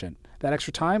more efficient. That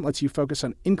extra time lets you focus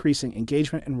on increasing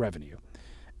engagement and revenue.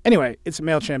 Anyway, it's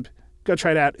MailChimp. Go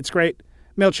try it out. It's great.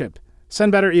 MailChimp.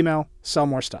 Send better email. Sell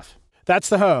more stuff. That's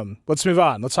the home. Let's move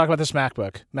on. Let's talk about this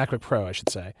MacBook Pro, I should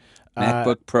say.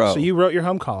 MacBook Pro. So you wrote your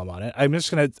home column on it. I'm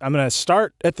gonna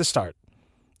start at the start.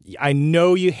 I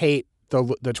know you hate the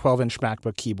 12-inch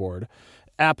MacBook keyboard.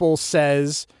 Apple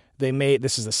says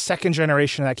this is the second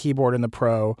generation of that keyboard in the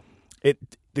Pro.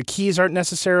 The keys aren't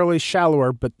necessarily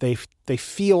shallower, but they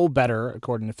feel better,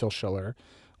 according to Phil Schiller.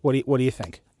 What do you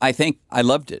think? I think I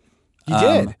loved it. You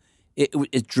did.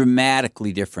 It's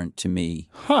dramatically different to me.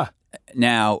 Huh.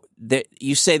 Now,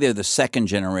 you say they're the second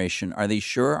generation. Are they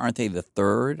sure? Aren't they the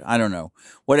third? I don't know.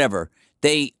 Whatever.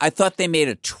 I thought they made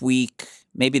a tweak.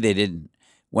 Maybe they didn't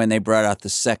when they brought out the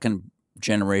second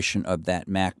generation of that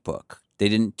MacBook. They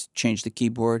didn't change the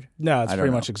keyboard? No, it's pretty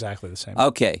much exactly the same.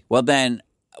 Okay. Well, then,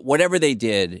 whatever they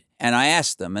did, and I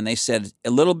asked them, and they said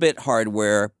a little bit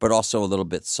hardware, but also a little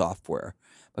bit software,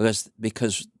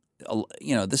 because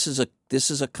this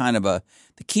is a kind of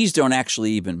the keys don't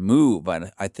actually even move,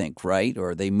 I think, right?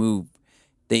 Or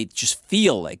they just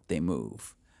feel like they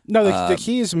move. No, the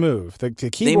keys move. The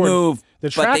keyboard, they move,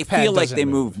 the but they feel like they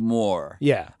move more.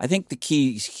 Yeah. I think the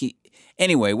keys.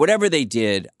 Anyway, whatever they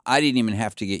did, I didn't even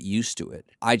have to get used to it.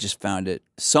 I just found it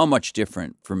so much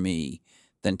different for me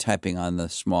than typing on the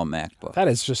small MacBook. That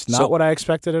is just not what I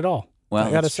expected at all. Well,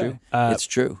 I gotta it's say. true. It's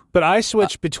true. But I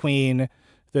switched between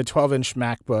the 12-inch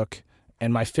MacBook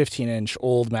and my 15-inch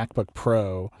old MacBook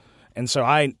Pro, and so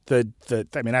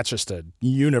that's just a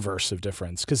universe of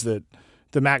difference because the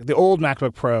old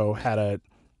MacBook Pro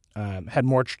had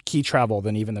more key travel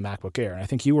than even the MacBook Air, and I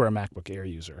think you were a MacBook Air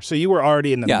user, so you were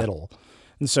already in the middle.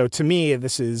 And so to me,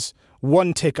 this is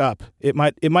one tick up. It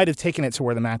might have taken it to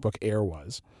where the MacBook Air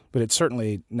was, but it's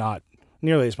certainly not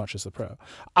nearly as much as the Pro.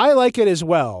 I like it as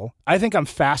well. I think I'm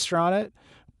faster on it,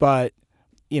 but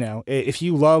if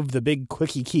you love the big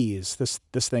clicky keys,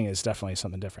 this thing is definitely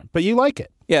something different. But you like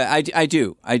it. Yeah, I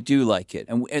do. I do like it.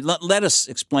 And let us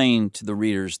explain to the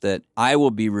readers that I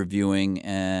will be reviewing,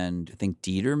 and I think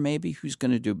Dieter maybe, who's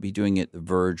going to be doing it, the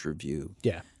Verge review.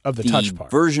 Yeah, of the touch bar.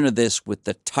 Version of this with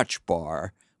the touch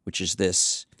bar, which is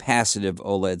this passive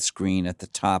OLED screen at the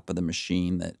top of the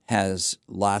machine that has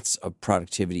lots of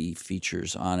productivity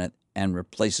features on it and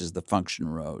replaces the function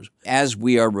rows. As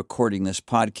we are recording this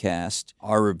podcast,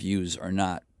 our reviews are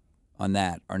not on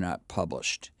that are not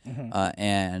published.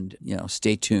 And,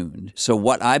 stay tuned. So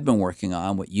what I've been working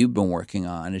on, what you've been working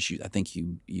on, as I think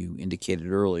you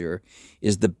indicated earlier,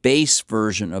 is the base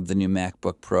version of the new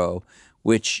MacBook Pro,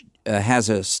 which has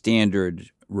a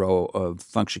standard row of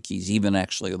function keys, even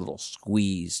actually a little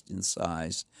squeezed in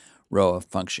size row of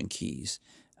function keys,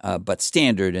 but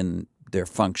standard in their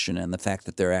function and the fact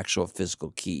that they're actual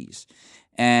physical keys.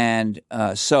 And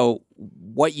so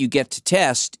what you get to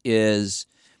test is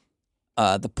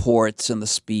the ports and the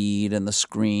speed and the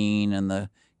screen and the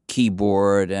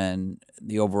keyboard and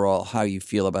the overall how you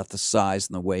feel about the size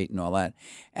and the weight and all that.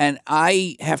 And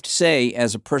I have to say,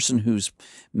 as a person whose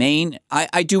I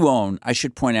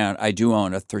should point out, I do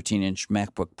own a 13-inch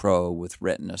MacBook Pro with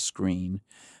Retina screen.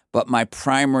 But my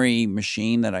primary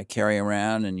machine that I carry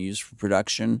around and use for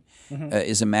production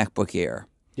is a MacBook Air.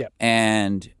 Yep.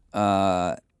 And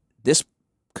this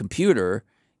computer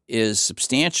is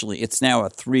substantially, it's now a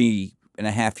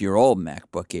 3.5-year-old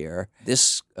MacBook Air.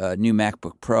 This new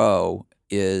MacBook Pro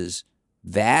is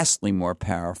vastly more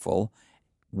powerful,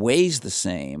 weighs the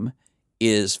same,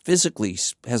 is physically,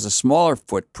 has a smaller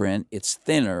footprint, it's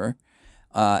thinner.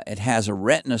 It has a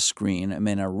Retina screen. I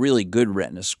mean, a really good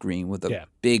Retina screen with a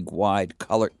big, wide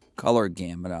color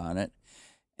gamut on it.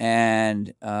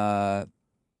 And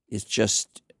it's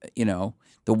just, the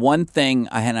one thing,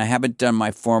 I haven't done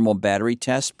my formal battery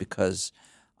test because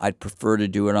I'd prefer to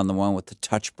do it on the one with the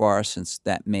touch bar since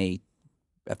that may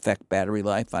affect battery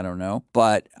life. I don't know.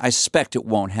 But I suspect it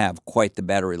won't have quite the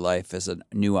battery life as a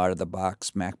new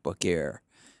out-of-the-box MacBook Air,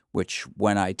 which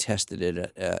when I tested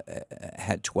it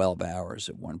had 12 hours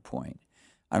at one point.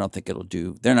 I don't think it'll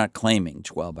do – they're not claiming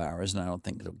 12 hours, and I don't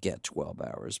think it'll get 12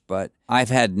 hours. But I've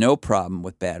had no problem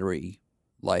with battery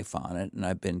life on it, and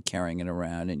I've been carrying it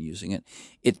around and using it.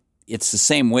 It's the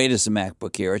same weight as the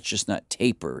MacBook Air. It's just not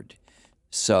tapered.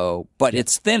 So – but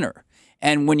it's thinner.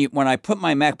 And when I put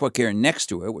my MacBook Air next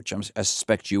to it, which I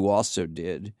suspect you also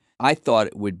did, I thought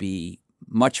it would be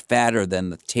much fatter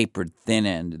than the tapered thin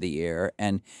end of the Air.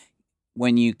 And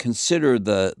when you consider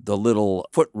the little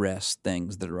footrest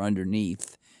things that are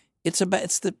underneath, it's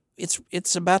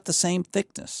about the same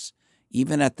thickness,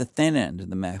 even at the thin end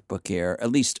of the MacBook Air,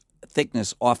 at least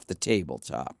thickness off the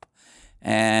tabletop,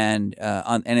 and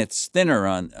it's thinner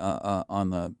on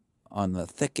the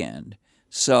thick end.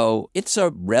 So it's a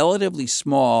relatively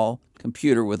small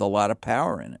computer with a lot of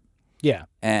power in it. Yeah,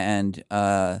 and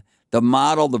the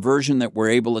version that we're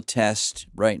able to test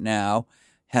right now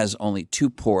has only 2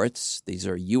 ports. These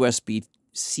are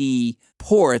USB-C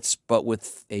ports, but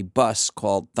with a bus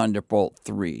called Thunderbolt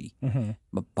 3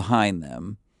 behind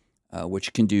them,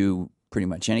 which can do pretty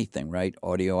much anything, right?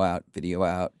 Audio out, video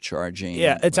out, charging.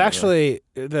 Yeah, it's whatever. actually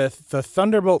the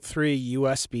Thunderbolt 3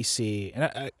 USB-C, and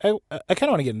I kind of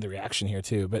want to get into the reaction here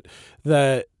too, but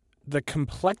the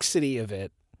complexity of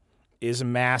it is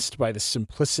masked by the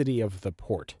simplicity of the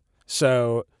port.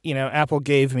 So, Apple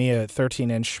gave me a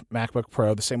 13-inch MacBook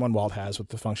Pro, the same one Walt has with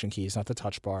the function keys, not the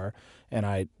touch bar. And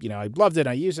I loved it.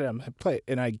 I use it. I play,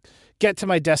 and I get to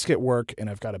my desk at work, and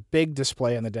I've got a big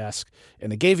display on the desk.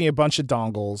 And they gave me a bunch of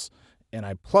dongles, and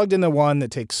I plugged in the one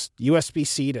that takes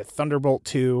USB-C to Thunderbolt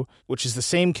 2, which is the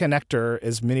same connector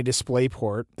as mini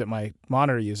DisplayPort that my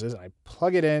monitor uses. I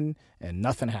plug it in, and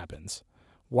nothing happens.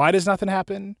 Why does nothing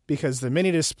happen? Because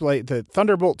the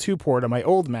Thunderbolt 2 port on my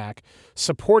old Mac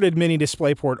supported mini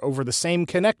DisplayPort over the same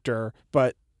connector,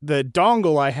 but the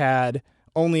dongle I had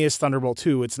only is Thunderbolt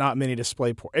 2. It's not mini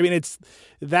DisplayPort. I mean,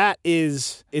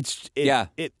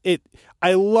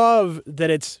 I love that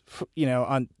it's,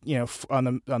 on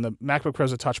the MacBook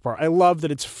Pro's a touch bar. I love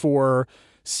that it's 4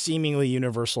 seemingly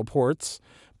universal ports,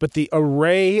 but the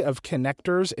array of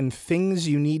connectors and things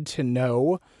you need to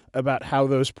know about how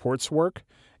those ports work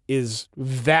is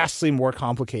vastly more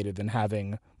complicated than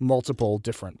having multiple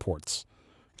different ports,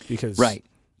 because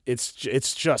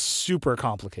it's just super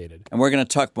complicated. And we're going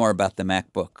to talk more about the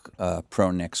MacBook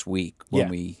Pro next week when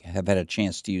we have had a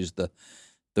chance to use the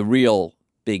real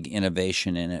big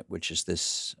innovation in it, which is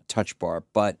this touch bar.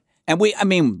 Look,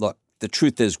 the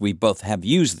truth is we both have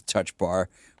used the touch bar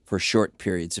for short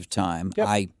periods of time.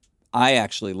 Yep. I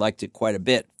actually liked it quite a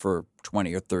bit for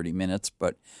 20 or 30 minutes,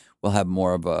 but we'll have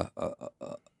more of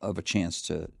a chance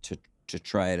to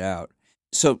try it out.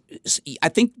 So I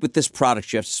think with this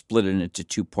product, you have to split it into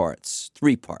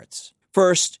 3 parts.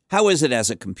 First, how is it as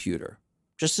a computer?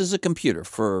 Just as a computer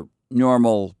for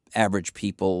normal, average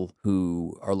people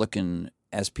who are looking,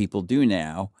 as people do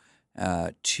now,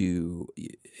 to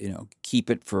keep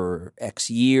it for X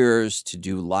years, to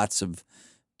do lots of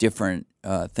different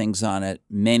things on it,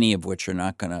 many of which are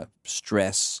not going to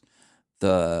stress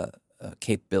the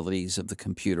capabilities of the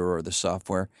computer or the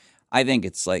software. I think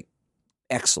it's like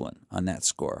excellent on that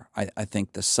score. I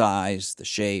think the size, the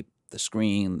shape, the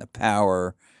screen, the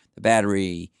power, the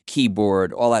battery,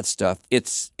 keyboard, all that stuff,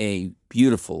 it's a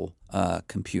beautiful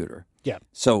computer. Yeah.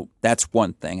 So that's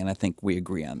one thing, and I think we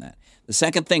agree on that. The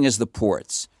second thing is the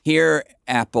ports. Here,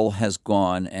 Apple has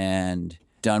gone and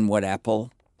done what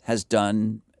Apple has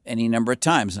done any number of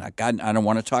times. And I don't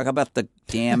want to talk about the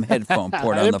damn headphone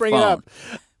port on the phone.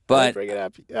 But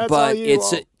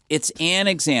it's an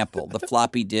example, the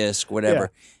floppy disk,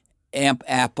 whatever. Yeah.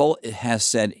 Apple has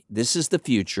said, this is the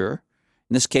future.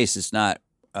 In this case, it's not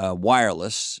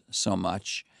wireless so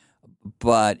much,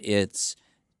 but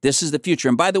this is the future.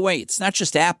 And by the way, it's not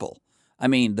just Apple. I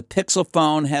mean, the Pixel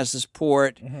phone has this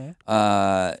port.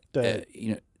 All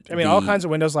kinds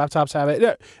of Windows laptops have it.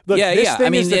 Look, this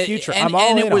thing is the future. I'm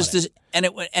all in on it.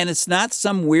 And it's not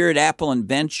some weird Apple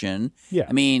invention. Yeah.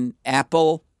 I mean,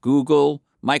 Apple, Google,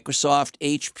 Microsoft,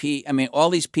 HP. I mean, all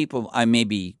these people. I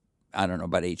don't know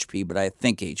about HP, but I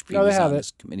think HP was on this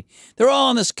committee. They're all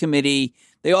on this committee.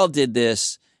 They all did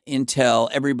this. Intel,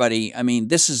 everybody. I mean,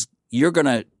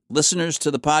 listeners to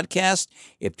the podcast,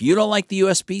 if you don't like the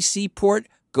USB-C port,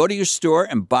 go to your store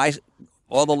and buy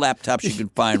all the laptops you can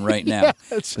find right now.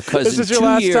 Because this is your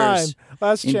last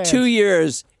chance. In 2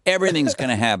 years, everything's going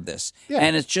to have this. Yeah.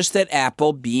 And it's just that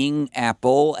Apple, being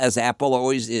Apple, as Apple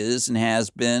always is and has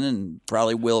been and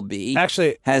probably will be,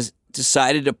 actually has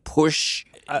decided to push.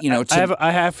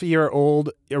 I have your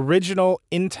old original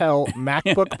Intel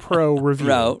MacBook Pro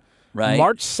review. Right.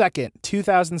 March 2nd,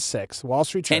 2006, Wall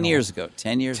Street Journal. 10 years ago.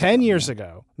 10 years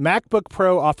ago. MacBook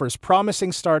Pro offers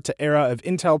promising start to era of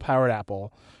Intel-powered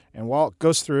Apple. And Walt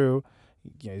goes through,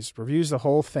 he reviews the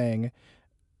whole thing.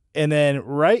 And then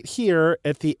right here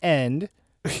at the end,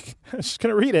 I'm just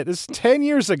going to read it. This is 10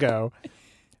 years ago.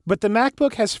 But the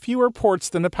MacBook has fewer ports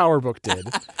than the PowerBook did.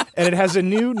 And it has a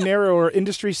new, narrower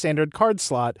industry-standard card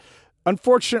slot.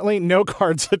 Unfortunately, no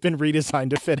cards have been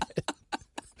redesigned to fit it.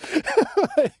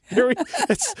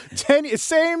 It's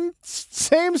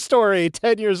same story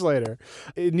 10 years later.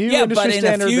 In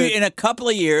a couple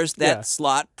of years, that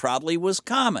slot probably was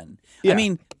common. Yeah. I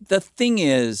mean, the thing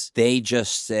is, they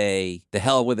just say, the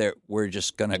hell with it, we're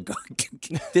just going to go.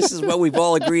 This is what we've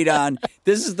all agreed on.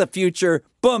 This is the future.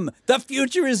 Boom. The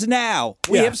future is now.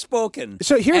 We have spoken.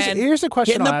 So here's the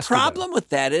question. And the problem with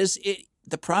that is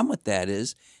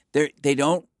they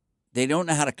don't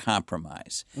know how to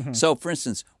compromise. Mm-hmm. So, for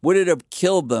instance, would it have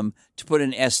killed them to put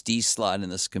an SD slot in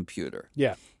this computer?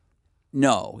 Yeah.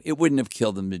 No, it wouldn't have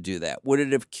killed them to do that. Would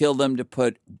it have killed them to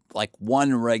put like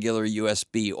one regular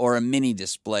USB or a mini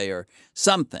display or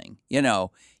something?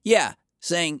 Yeah,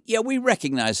 saying, we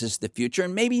recognize this is the future,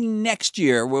 and maybe next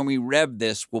year when we rev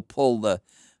this, we'll pull the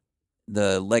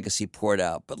legacy port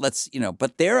out. But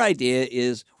but their idea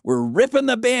is we're ripping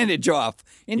the bandage off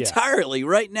entirely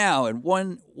right now and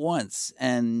once,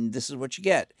 and this is what you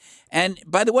get. And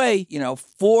by the way,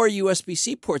 4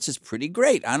 USB-C ports is pretty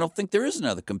great. I don't think there is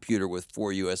another computer with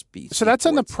 4 USB-C ports. So that's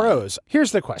on the pros.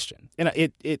 Here's the question. And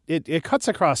it cuts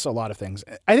across a lot of things.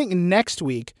 I think next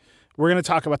week we're going to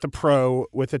talk about the Pro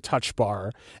with a touch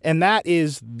bar, and that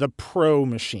is the Pro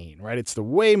machine, right? It's the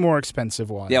way more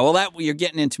expensive one. Yeah, well, you're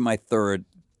getting into my third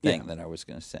thing that I was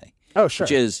going to say. Oh, sure.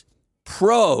 Which is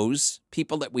pros,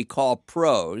 people that we call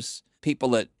pros, people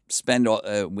that spend,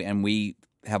 and we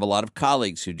have a lot of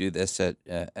colleagues who do this at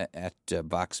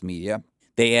Vox Media.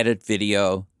 They edit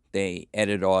video, they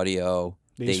edit audio,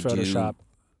 they use Photoshop. Do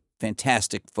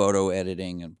fantastic photo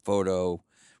editing and photo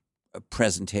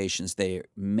presentations. They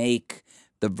make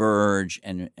The Verge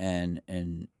and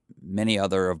many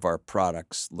other of our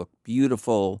products look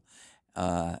beautiful,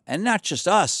 and not just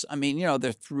us. I mean,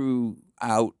 they're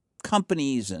throughout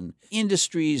companies and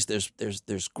industries. There's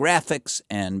graphics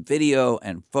and video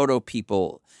and photo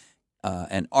people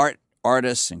and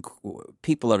artists and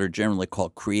people that are generally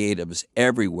called creatives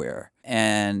everywhere.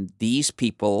 And these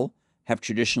people have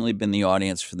traditionally been the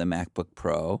audience for the MacBook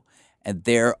Pro, and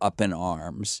they're up in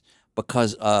arms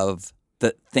because of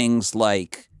the things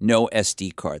like no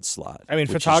SD card slot. I mean,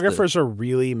 photographers are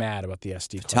really mad about the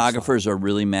SD card slot. Photographers are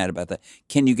really mad about that.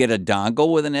 Can you get a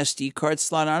dongle with an SD card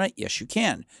slot on it? Yes, you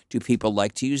can. Do people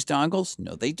like to use dongles?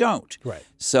 No, they don't. Right.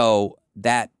 So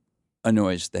that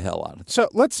annoys the hell out of them. So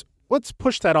let's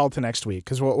push that all to next week,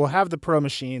 because we'll have the Pro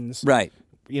machines. Right.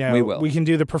 We will. We can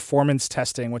do the performance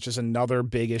testing, which is another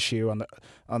big issue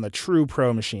on the true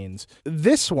Pro machines.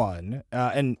 This one,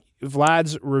 and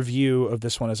Vlad's review of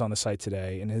this one is on the site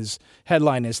today, and his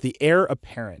headline is "The Heir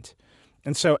Apparent."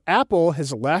 And so Apple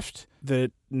has left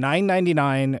the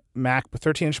 $999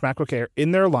 13-inch MacBook Air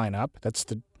in their lineup. That's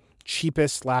the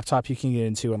cheapest laptop you can get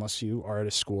into, unless you are at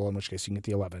a school, in which case you can get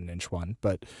the 11-inch one.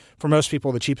 But for most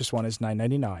people, the cheapest one is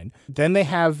 $999. Then they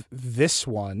have this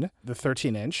one, the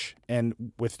 13-inch,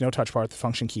 and with no touch bar, the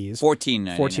function keys,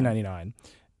 $1499.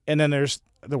 And then there's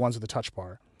the ones with the touch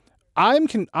bar. I'm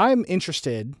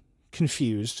interested.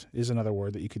 Confused is another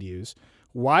word that you could use.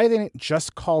 Why they didn't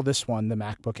just call this one the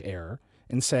MacBook Air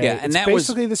and say it's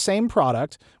basically the same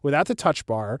product without the touch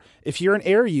bar. If you're an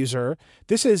Air user,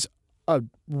 this is a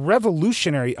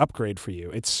revolutionary upgrade for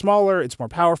you. It's smaller, it's more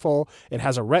powerful, it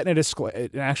has a Retina display,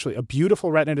 actually a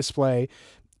beautiful Retina display.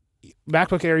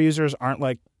 MacBook Air users aren't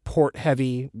like port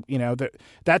heavy,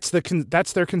 that's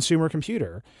their consumer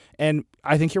computer. And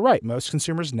I think you're right. Most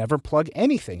consumers never plug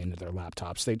anything into their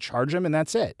laptops. They charge them and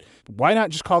that's it. Why not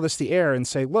just call this the Air and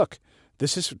say, look,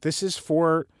 this is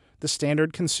for the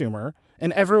standard consumer,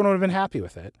 and everyone would have been happy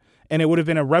with it. And it would have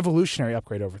been a revolutionary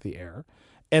upgrade over the Air.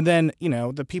 And then,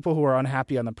 the people who are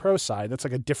unhappy on the Pro side, that's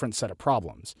like a different set of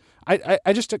problems. I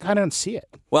just kind of don't see it.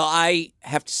 Well, I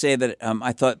have to say that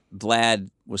I thought Vlad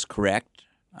was correct,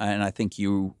 and I think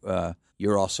you're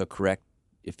also correct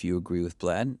if you agree with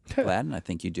Vlad, and I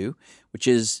think you do, which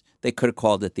is they could have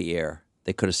called it the Air.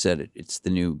 They could have said it's the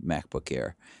new MacBook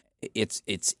Air. It's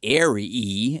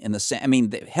airy in the same. I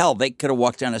mean, hell, they could have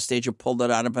walked down a stage and pulled it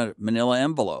out of a manila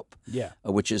envelope. Yeah,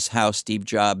 which is how Steve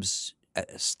Jobs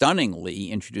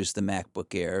stunningly introduced the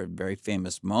MacBook Air, a very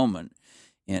famous moment,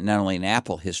 not only in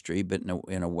Apple history, but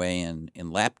in a way in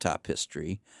laptop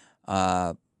history,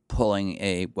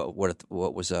 pulling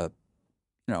what was a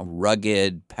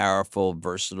rugged, powerful,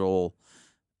 versatile,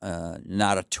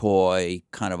 not a toy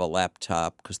kind of a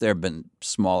laptop, because there have been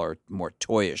smaller, more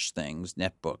toyish things,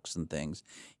 netbooks and things.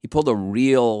 He pulled a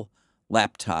real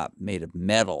laptop made of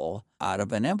metal out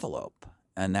of an envelope,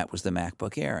 and that was the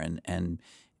MacBook Air.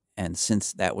 And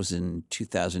since that was in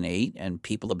 2008, and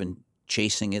people have been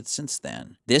chasing it since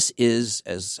then. This is,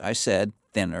 as I said,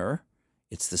 thinner.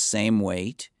 It's the same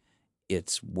weight.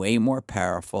 It's way more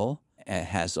powerful. It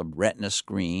has a Retina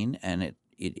screen, and it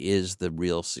is the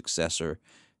real successor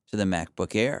to the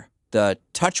MacBook Air. The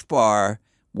Touch Bar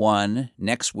one,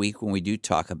 next week when we do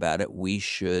talk about it, we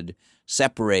should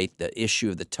separate the issue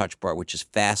of the Touch Bar, which is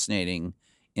fascinating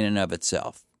in and of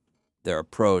itself. There are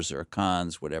pros, there are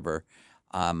cons, whatever.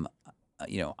 I'm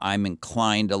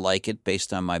inclined to like it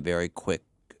based on my very quick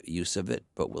use of it,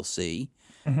 but we'll see.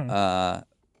 Mm-hmm.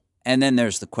 And then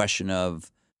there's the question of,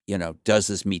 does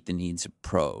this meet the needs of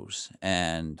pros?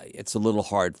 And it's a little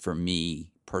hard for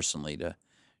me personally to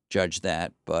judge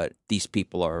that, but these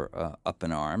people are up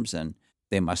in arms, and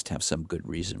they must have some good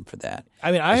reason for that.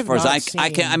 I mean,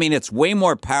 I mean, it's way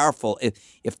more powerful.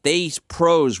 If these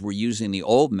pros were using the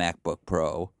old MacBook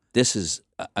Pro, this is,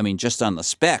 just on the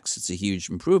specs, it's a huge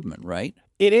improvement, right?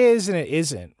 It is and it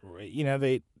isn't.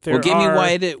 Give me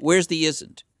why where's the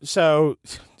isn't? So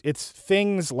it's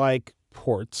things like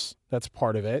ports. That's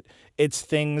part of it. It's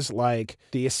things like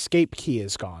the escape key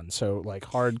is gone. So like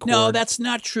hardcore. No, that's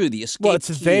not true. The escape key it's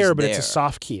there, but it's a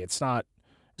soft key. It's not.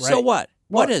 Right? So what?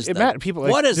 What is it? Matter. People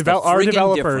what is our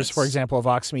developers, difference? For example,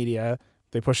 Vox Media,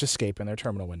 they push escape in their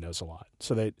terminal windows a lot.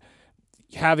 So that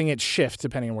having it shift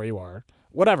depending on where you are.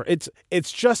 Whatever. It's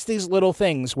just these little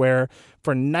things where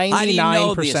for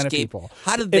 99% of people.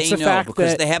 How do they know?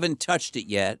 Because they haven't touched it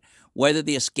yet, whether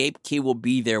the escape key will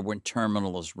be there when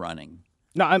terminal is running.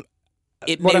 No,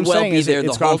 what I'm saying is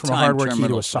it's gone from a hardware key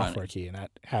to a software key, and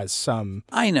that has some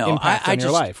impact on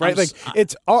your life, right?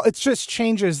 It's just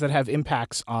changes that have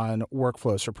impacts on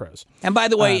workflows for pros. And by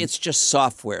the way, it's just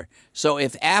software. So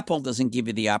if Apple doesn't give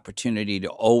you the opportunity to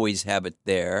always have it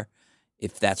there,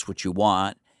 if that's what you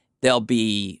want, there'll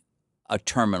be a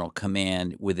terminal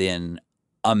command within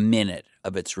a minute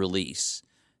of its release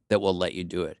that will let you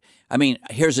do it. I mean,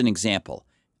 here's an example,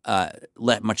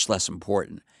 much less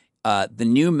important. The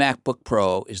new MacBook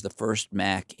Pro is the first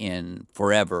Mac in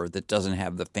forever that doesn't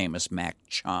have the famous Mac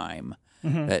chime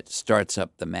that starts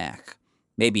up the Mac,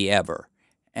 maybe ever.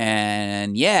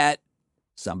 And yet,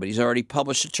 somebody's already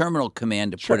published a terminal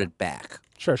command to put it back.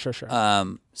 Sure.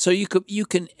 So you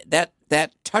can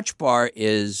that touch bar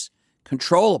is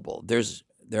controllable. There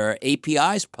are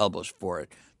APIs published for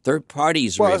it. Third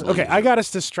parties are able to use it. I got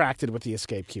us distracted with the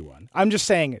escape key one. I'm just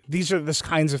saying these are the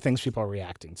kinds of things people are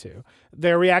reacting to.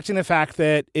 They're reacting to the fact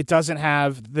that it doesn't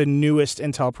have the newest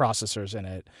Intel processors in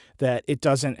it, that it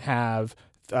doesn't have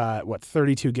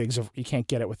 32 gigs of. You can't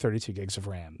get it with 32 gigs of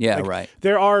RAM. Yeah, right.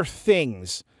 There are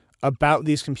things about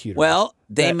these computers. Well,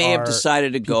 they may have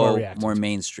decided to go more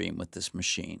mainstream with this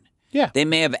machine. Yeah. They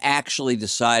may have actually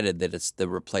decided that it's the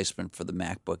replacement for the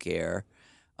MacBook Air,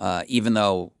 even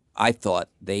though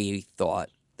they thought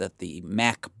that the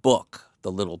MacBook,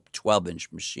 the little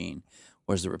 12-inch machine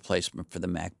was the replacement for the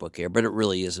MacBook Air, but it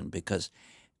really isn't, because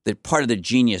the part of the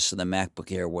genius of the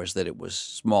MacBook Air was that it was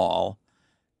small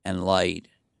and light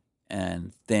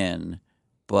and thin,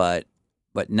 but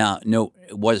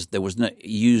there was no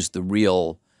used the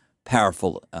real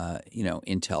powerful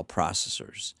Intel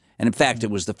processors. And in fact, it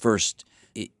was the first.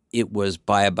 It was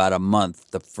by about a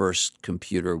month the first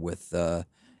computer with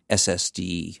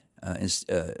SSD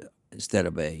instead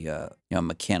of a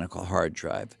mechanical hard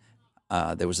drive.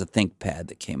 There was a ThinkPad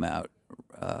that came out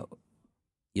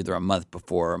either a month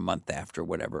before or a month after,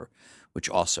 whatever, which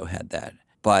also had that.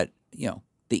 But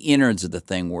the innards of the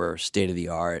thing were state of the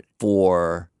art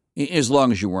for as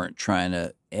long as you weren't trying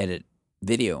to edit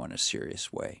video in a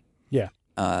serious way. Yeah.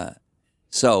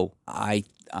 So I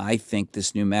think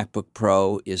this new MacBook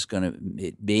Pro is going to.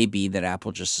 It may be that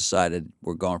Apple just decided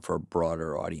we're going for a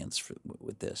broader audience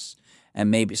with this, and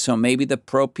maybe the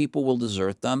Pro people will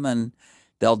desert them, and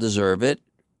they'll deserve it.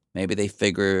 Maybe they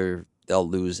figure they'll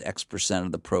lose X%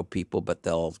 of the Pro people, but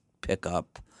they'll pick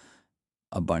up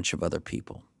a bunch of other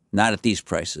people. Not at these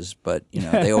prices, but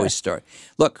they always start.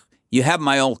 Look, you have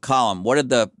my old column. What did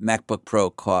the MacBook Pro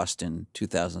cost in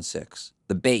 2006?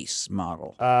 The base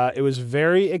model. It was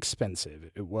very expensive.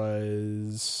 It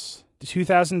was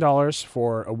 $2,000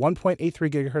 for a 1.83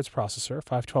 gigahertz processor,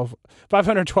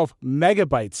 512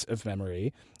 megabytes of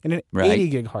memory, and an 80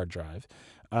 gig hard drive.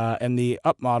 And the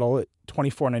up model at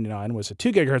 $24.99 was a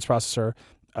 2 gigahertz processor,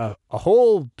 a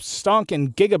whole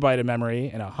stonking gigabyte of memory,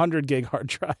 and a 100 gig hard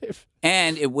drive.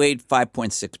 And it weighed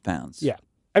 5.6 pounds. Yeah.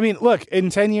 I mean, look, in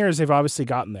 10 years, they've obviously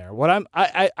gotten there. What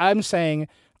I'm saying,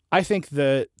 I think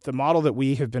the model that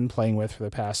we have been playing with for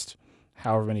the past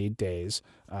however many days,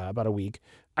 about a week,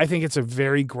 I think it's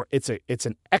it's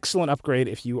an excellent upgrade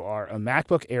if you are a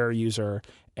MacBook Air user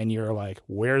and you're like,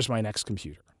 where's my next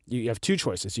computer? You have two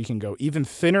choices. You can go even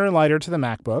thinner and lighter to the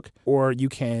MacBook, or you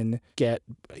can get,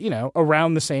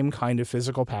 around the same kind of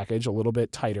physical package, a little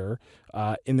bit tighter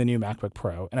in the new MacBook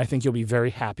Pro. And I think you'll be very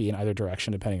happy in either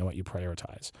direction, depending on what you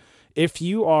prioritize. If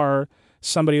you are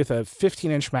somebody with a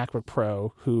 15-inch MacBook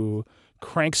Pro who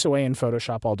cranks away in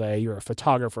Photoshop all day, you're a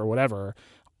photographer or whatever,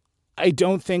 I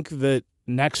don't think the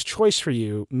next choice for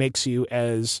you makes you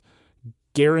as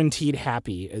guaranteed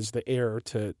happy as the Air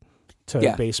to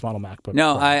base model MacBook.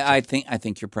 No, Pro. I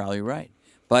think you're probably right.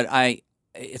 But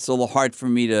it's a little hard for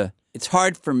me it's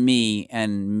hard for me,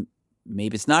 and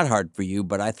maybe it's not hard for you,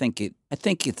 but I think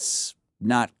it's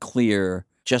not clear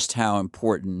just how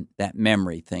important that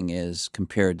memory thing is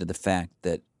compared to the fact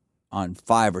that on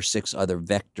 5 or 6 other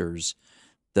vectors,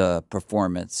 the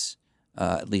performance,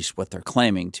 at least what they're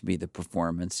claiming to be the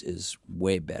performance, is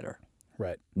way better.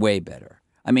 Right. Way better.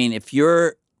 I mean, if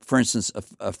you're, for instance,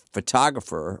 a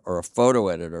photographer or a photo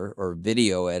editor or a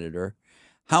video editor,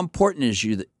 how important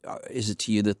is it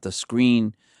to you that the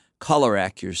screen color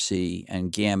accuracy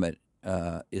and gamut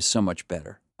is so much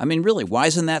better? I mean, really, why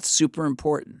isn't that super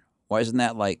important? Why isn't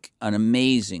that like an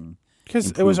amazing?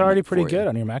 Because it was already pretty good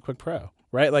on your MacBook Pro,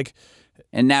 right? Like,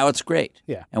 and now it's great.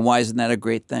 Yeah. And why isn't that a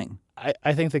great thing?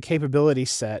 I think the capability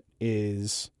set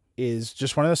is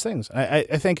just one of those things. I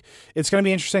think it's going to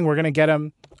be interesting. We're going to get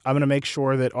them. I'm going to make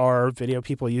sure that our video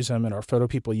people use them and our photo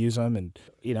people use them, and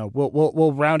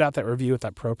we'll round out that review with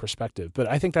that pro perspective. But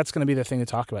I think that's going to be the thing to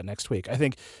talk about next week. I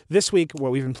think this week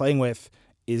what we've been playing with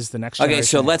is the next generation. Okay,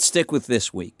 so let's stick with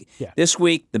this week. Yeah. This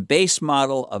week, the base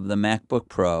model of the MacBook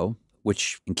Pro,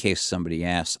 which, in case somebody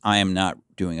asks, I am not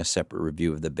doing a separate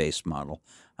review of the base model.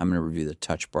 I'm going to review the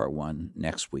Touch Bar one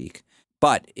next week.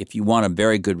 But if you want a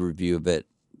very good review of it,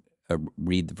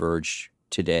 read The Verge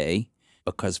today,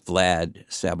 because Vlad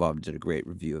Sabov did a great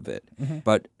review of it. Mm-hmm.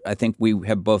 But I think we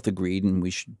have both agreed, and we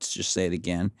should just say it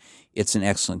again, it's an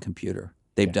excellent computer.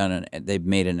 They've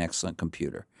made an excellent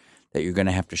computer that you're going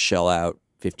to have to shell out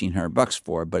 $1,500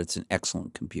 for, but it's an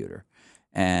excellent computer.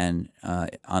 And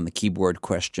on the keyboard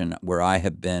question, where I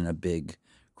have been a big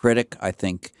critic, I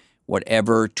think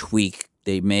whatever tweak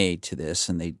they made to this,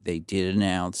 and they did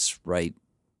announce right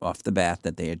off the bat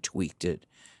that they had tweaked it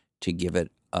to give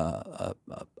it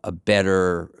a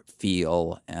better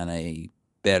feel and a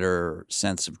better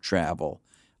sense of travel.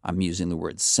 I'm using the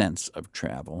word sense of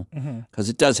travel because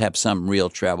it does have some real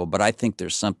travel, but I think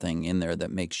there's something in there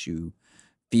that makes you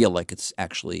feel like it's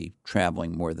actually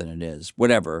traveling more than it is.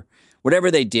 Whatever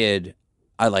they did,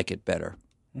 I like it better.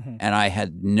 Mm-hmm. And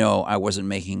I wasn't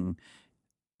making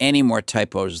any more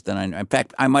typos than in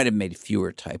fact, I might have made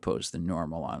fewer typos than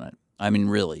normal on it. I mean,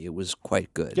 really, it was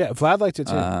quite good. Yeah, Vlad liked it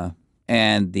too.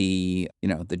 And the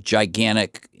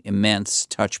gigantic, immense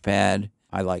touchpad,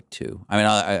 I like too. I mean,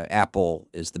 Apple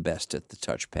is the best at the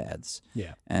touchpads.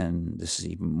 Yeah. And this is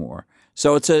even more.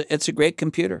 So it's a great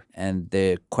computer, and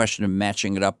the question of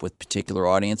matching it up with particular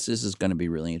audiences is going to be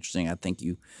really interesting. I think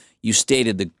you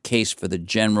stated the case for the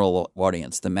general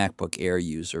audience, the MacBook Air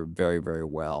user, very, very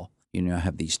well. You know,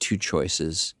 have these two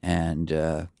choices, and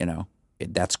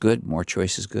that's good. More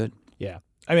choice is good. Yeah.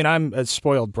 I mean, I'm a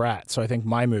spoiled brat, so I think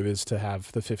my move is to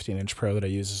have the 15-inch Pro that I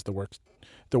use as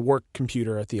the work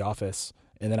computer at the office.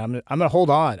 And then I'm going to hold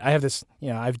on. I have this,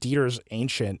 I have Dieter's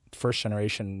ancient first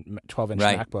generation 12-inch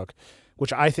MacBook,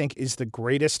 which I think is the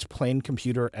greatest plain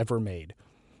computer ever made.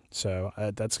 So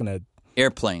that's going to...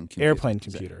 Airplane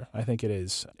computer. I think it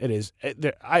is. It is.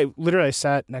 I literally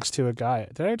sat next to a guy.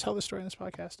 Did I ever tell this story on this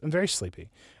podcast? I'm very sleepy.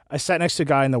 I sat next to a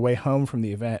guy on the way home from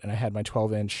the event, and I had my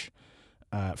 12-inch,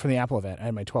 from the Apple event, I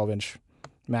had my 12-inch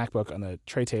MacBook on the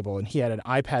tray table, and he had an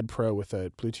iPad Pro with a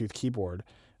Bluetooth keyboard.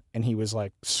 And he was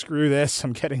like, "Screw this!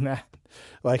 I'm getting that."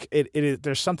 Like it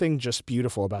there's something just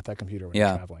beautiful about that computer when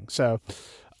you're traveling. So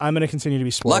I'm going to continue to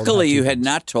be spoiled. Luckily, you had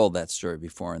not told that story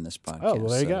before in this podcast. Oh, well,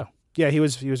 there you go. Yeah, he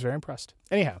was very impressed.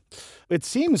 Anyhow, it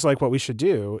seems like what we should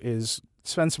do is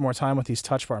spend some more time with these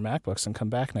Touch Bar MacBooks and come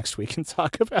back next week and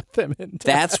talk about them.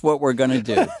 That's what we're going to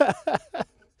do.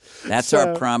 That's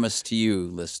our promise to you,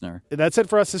 listener. That's it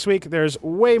for us this week. There's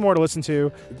way more to listen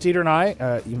to. Dieter and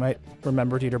I, you might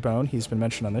remember Dieter Bohn. He's been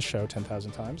mentioned on this show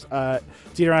 10,000 times. Dieter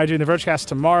and I are doing the Vergecast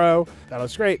tomorrow. That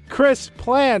looks great. Chris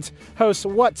Plant hosts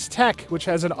What's Tech, which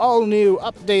has an all-new,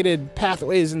 updated,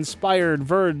 Pathways-inspired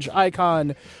Verge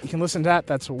icon. You can listen to that.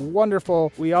 That's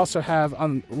wonderful. We also have,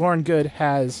 Lauren Good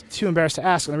has Too Embarrassed to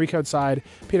Ask on the Recode side.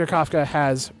 Peter Kafka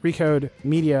has Recode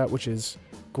Media, which is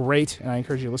great, and I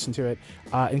encourage you to listen to it.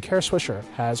 And Kara Swisher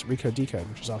has Recode Decode,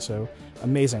 which is also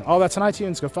amazing. All that's on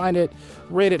iTunes. Go find it,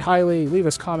 rate it highly, leave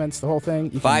us comments, the whole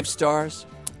thing. 5 stars?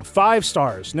 5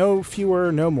 stars. No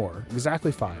fewer, no more.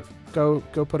 Exactly 5. Go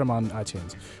put them on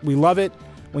iTunes. We love it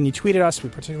when you tweet at us. We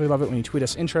particularly love it when you tweet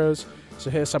us intros. So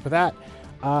hit us up with that.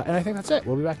 And I think that's it.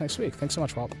 We'll be back next week. Thanks so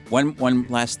much, Walt. One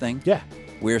last thing. Yeah.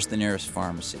 Where's the nearest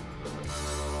pharmacy?